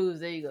 Terry Crews.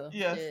 There you go.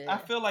 Yes, yeah. I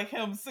feel like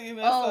him singing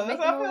that. Oh, making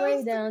my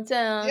way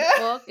downtown,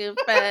 walking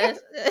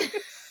fast.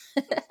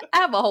 I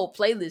have a whole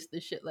playlist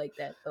of shit like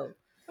that though.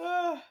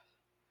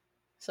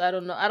 So I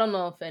don't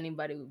know if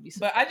anybody would be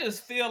surprised. But I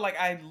just feel like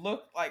I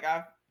look like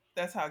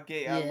that's how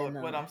gay I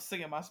look when I'm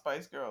singing my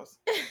Spice Girls.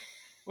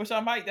 Which what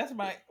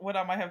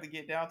I might have to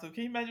get down to.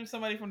 Can you imagine if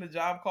somebody from the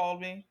job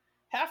called me?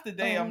 Half the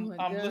day I'm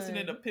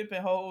listening to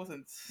Pimpin' Hoes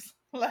and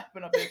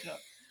slapping a bitch up.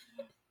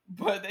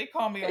 But they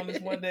call me on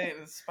this one day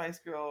and it's Spice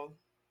Girl,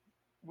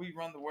 We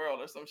Run the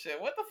World or some shit.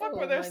 What the fuck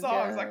were their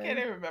songs? God. I can't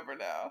even remember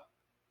now.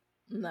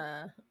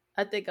 Nah.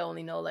 I think I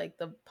only know like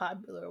the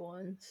popular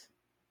ones.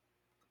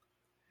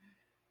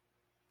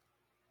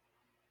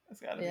 It's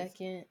gotta be. I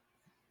can't.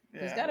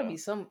 There's gotta be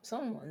some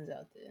ones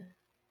out there.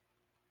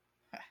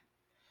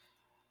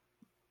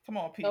 Come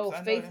on, peeps. Oh,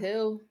 Faith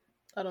Hill.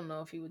 I don't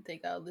know if you would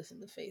think I would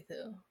listen to Faith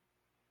Hill.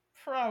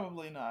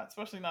 Probably not,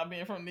 especially not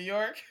being from New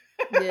York.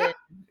 Yeah.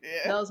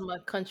 That was my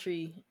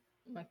country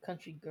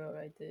girl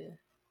right there.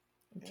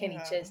 And Kenny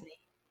Chesney.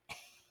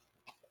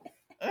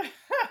 I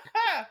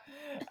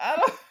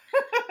don't.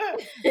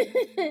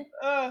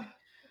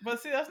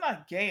 But see, that's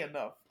not gay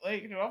enough.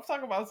 Like, I'm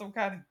talking about some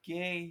kind of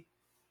gay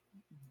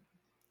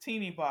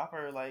teeny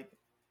bopper, like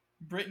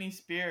Britney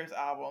Spears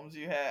albums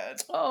you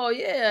had. Oh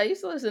yeah, I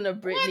used to listen to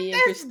Britney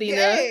and Christina.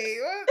 Gay.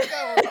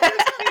 No,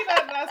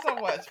 Christina, not so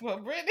much,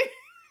 but Britney.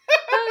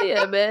 Oh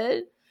yeah,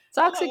 man.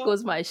 Toxic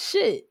was my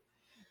shit.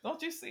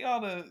 Don't you see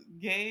all the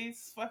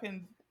gays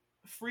fucking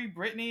free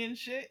Britney and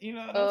shit? You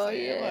know what I'm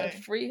saying? Yeah,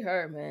 like, free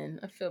her, man.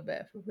 I feel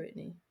bad for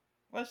Britney.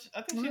 Well,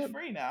 I think she's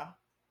free now.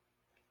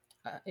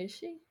 Is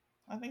she?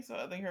 I think so.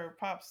 I think her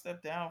pop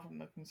stepped down from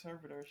the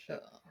conservatorship.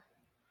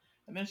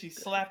 And then she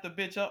slapped a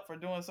bitch up for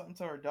doing something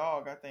to her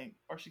dog, I think.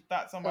 Or she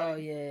thought somebody. Oh,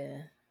 yeah.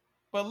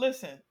 But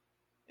listen,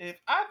 if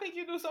I think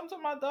you do something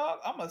to my dog,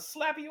 I'm going to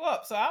slap you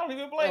up. So I don't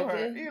even blame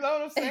her. You know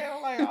what I'm saying?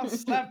 I'm like, I'll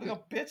slap a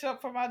bitch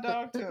up for my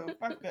dog, too.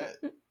 Fuck that.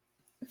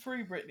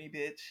 Free Britney,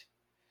 bitch.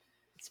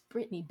 It's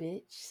Britney,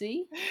 bitch.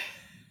 See?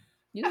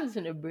 You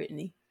listen to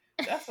Britney.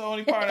 That's the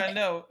only part I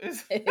know.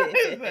 Is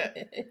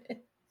that.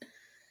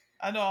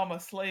 I know I'm a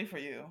slave for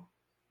you.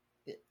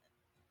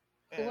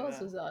 Who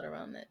else was out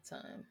around that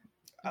time?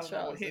 I don't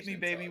know. Hit Me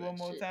Baby one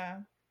more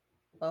time.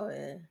 Oh,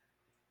 yeah.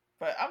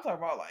 But I'm talking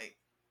about, like,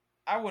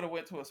 I would have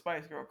went to a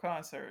Spice Girl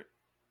concert.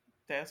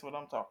 That's what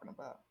I'm talking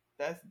about.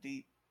 That's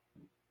deep.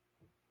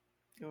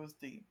 It was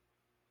deep.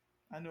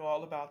 I knew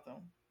all about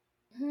them.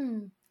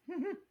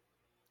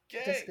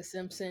 Jessica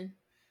Simpson.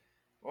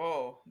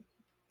 Whoa.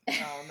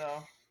 I don't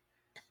know.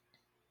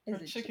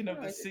 Her Chicken of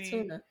the Sea.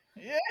 Tuna?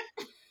 Yeah.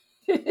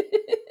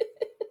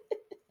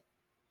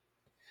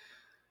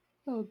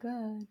 Oh,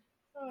 God.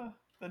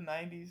 The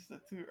 90s,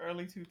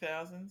 early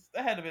 2000s.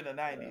 That had to be the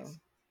 90s.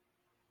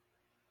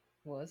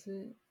 Was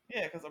it?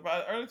 Yeah, because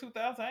about early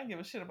 2000s, I didn't give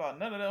a shit about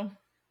none of them.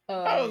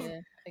 Oh,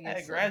 I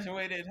had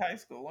graduated high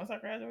school. Once I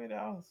graduated,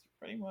 I was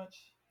pretty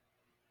much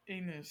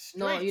in the streets.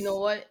 No, you know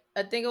what?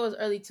 I think it was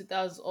early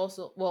 2000s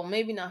also. Well,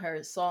 maybe not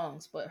her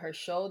songs, but her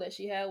show that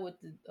she had with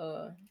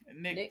the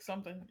Nick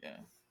something. Yeah.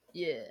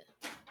 Yeah.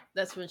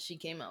 That's when she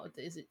came out with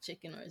the Is It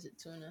Chicken or Is It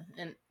Tuna?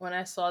 And when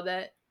I saw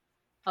that,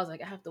 I was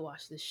like, I have to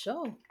watch this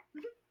show.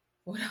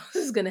 What else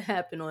is going to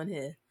happen on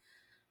here?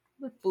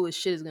 What foolish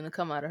shit is going to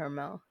come out of her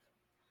mouth?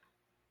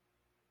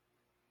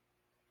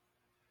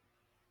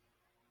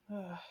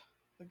 The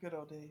good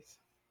old days.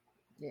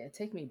 Yeah,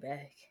 take me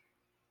back.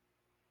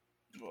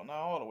 Well, not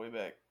all the way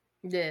back.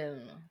 Yeah,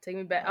 take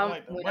me back.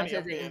 When I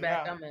said take me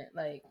back, I meant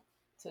like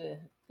to,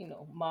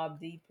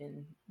 Mobb Deep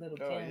and Little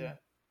Kim. Oh, yeah.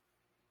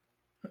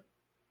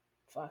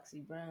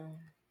 Foxy Brown.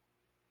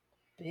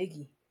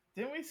 Biggie.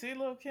 Didn't we see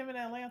Little Kim in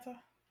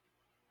Atlanta?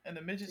 And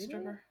the midget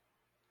stripper?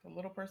 The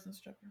little person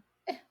stripper?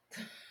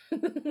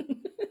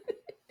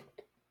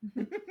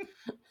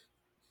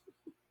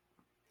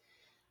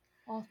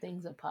 All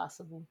things are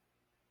possible.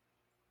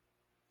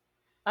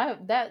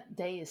 That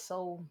day is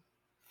so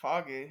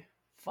foggy.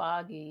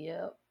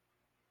 Yep.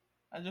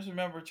 I just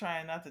remember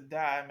trying not to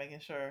die, making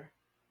sure.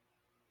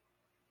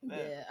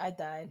 Yeah, I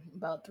died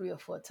about 3 or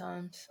 4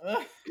 times.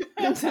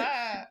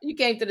 You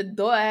came to the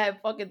door, I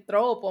had fucking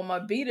throw up on my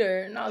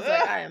beater, and I was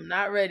like, I am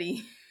not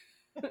ready.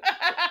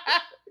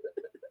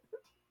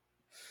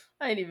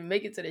 I didn't even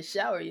make it to the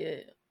shower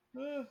yet.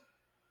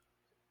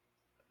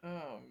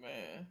 Oh,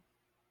 man.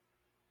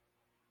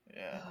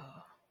 Yeah.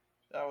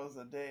 That was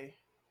a day.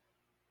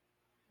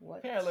 What?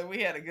 Apparently,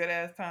 we had a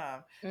good-ass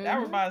time. Mm-hmm.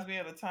 That reminds me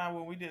of the time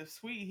when we did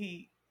Sweet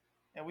Heat,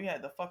 and we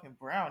had the fucking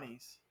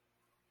brownies.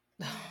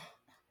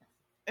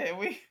 And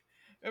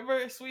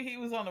remember Sweet Heat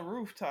was on the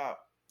rooftop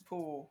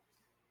pool.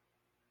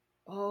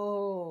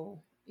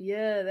 Oh,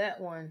 yeah, that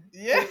one.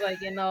 Yeah. It was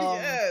like in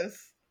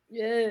yes.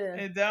 Yeah.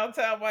 In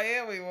downtown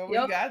Miami, when we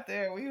got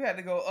there, we had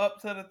to go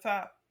up to the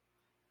top.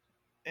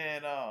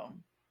 And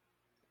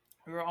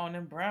we were on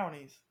them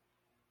brownies.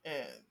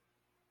 And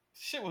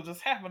shit was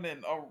just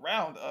happening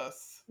around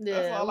us. Yeah,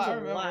 that's all I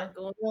remember. A lot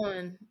going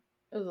on.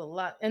 It was a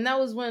lot. And that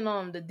was when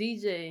the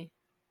DJ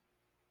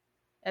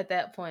at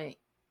that point,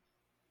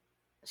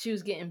 she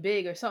was getting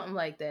big or something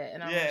like that,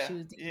 and I remember she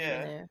was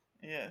DJing there.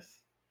 Yes.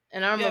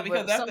 And I remember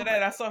because after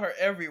that, I saw her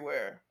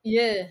everywhere.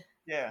 Yeah.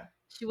 Yeah.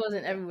 She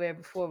wasn't everywhere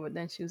before, but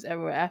then she was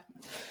everywhere after.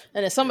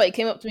 And then somebody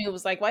came up to me and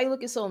was like, "Why are you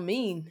looking so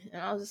mean?"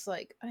 And I was just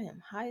like, "I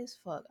am high as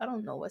fuck. I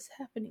don't know what's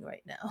happening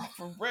right now."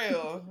 For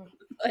real.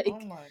 Like,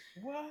 I'm like,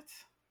 what?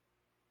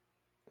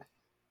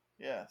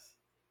 Yes.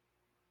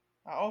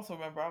 I also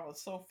remember I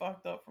was so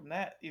fucked up from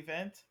that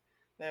event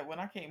that when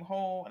I came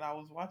home and I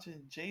was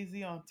watching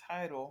Jay-Z on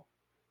Tidal,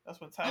 that's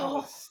when Tidal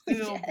was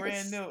still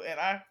brand new, and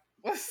I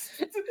was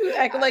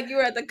acting like you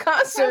were at the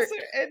concert.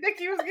 And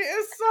Nikki was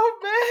getting so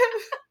mad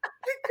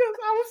because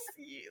I was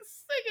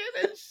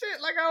singing and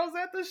shit like I was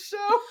at the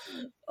show.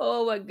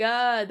 Oh my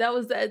god, that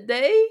was that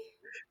day?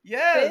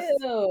 Yes.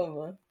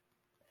 Damn.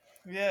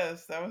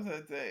 Yes, that was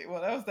that day.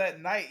 Well, that was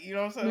that night. You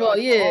know what I'm saying? Well,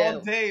 like, yeah.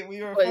 All day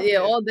we were. But yeah,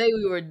 all day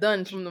we were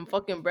done from the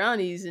fucking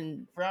brownies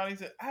and.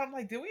 I'm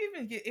like, did we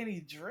even get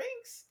any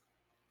drinks?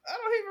 I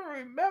don't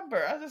even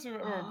remember. I just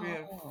remember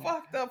being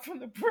fucked up from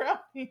the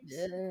brownies.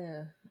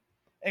 Yeah.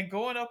 And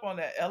going up on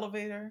that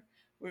elevator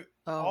with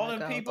all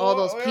them people. All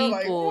those people.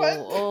 Like, what?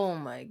 Oh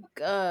my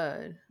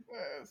god.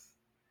 Yes.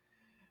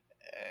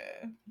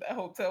 That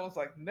hotel was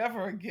like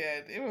never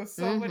again. It was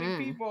so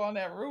many people on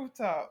that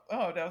rooftop.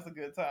 Oh, that was a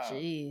good time.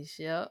 Jeez,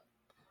 yep.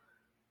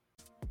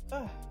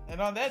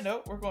 And on that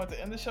note, we're going to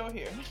end the show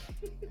here.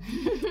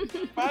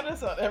 Find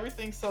us on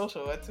everything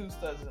social at Two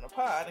Studs in a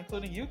Pod,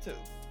 including YouTube.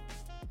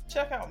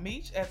 Check out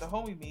Meech at The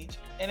Homie Meech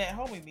and at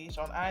Homie Meech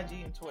on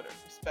IG and Twitter,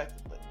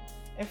 respectively.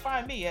 And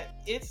find me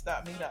at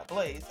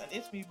its.me.blaze and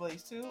it's me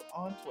Blaze 2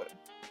 on Twitter.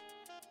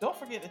 Don't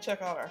forget to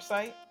check out our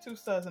site,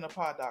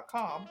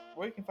 twostudsinapod.com,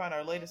 where you can find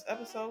our latest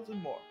episodes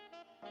and more.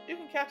 You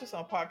can catch us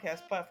on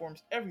podcast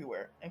platforms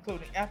everywhere,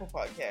 including Apple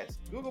Podcasts,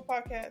 Google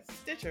Podcasts,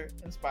 Stitcher,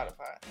 and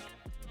Spotify.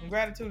 And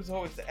gratitude is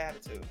always the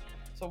attitude,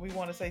 so we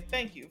want to say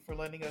thank you for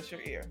lending us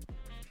your ear.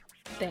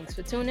 Thanks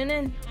for tuning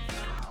in.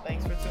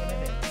 Thanks for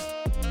tuning in.